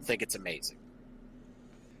also don't think it's amazing.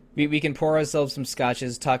 We can pour ourselves some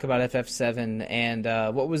scotches, talk about FF7, and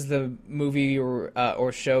what was the movie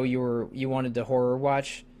or show you wanted to horror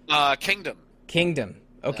watch? Kingdom. Kingdom.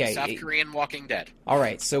 Okay. South Korean Walking Dead. All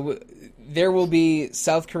right. So there will be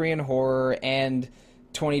South Korean horror and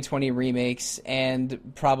 2020 remakes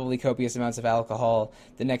and probably copious amounts of alcohol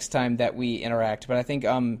the next time that we interact. But I think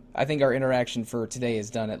our interaction for today is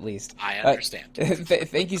done, at least. I understand.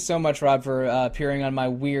 Thank you so much, Rob, for appearing on my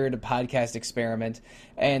weird podcast experiment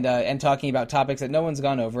and talking about topics that no one's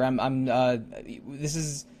gone over. This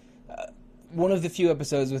is one of the few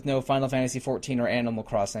episodes with no Final Fantasy XIV or Animal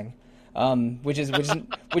Crossing. Which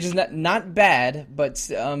is not bad, but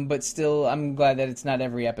still, I'm glad that it's not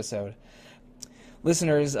every episode.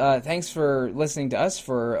 Listeners, thanks for listening to us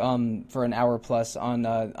for an hour plus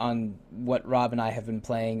on what Rob and I have been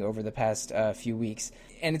playing over the past few weeks.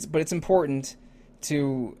 But it's important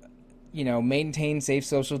to maintain safe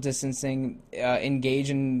social distancing,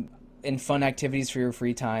 engage in fun activities for your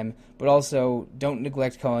free time, but also don't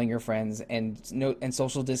neglect calling your friends. And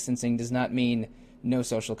social distancing does not mean no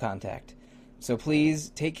social contact. So please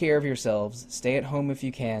take care of yourselves. Stay at home if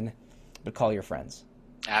you can, but call your friends.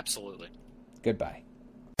 Absolutely. Goodbye.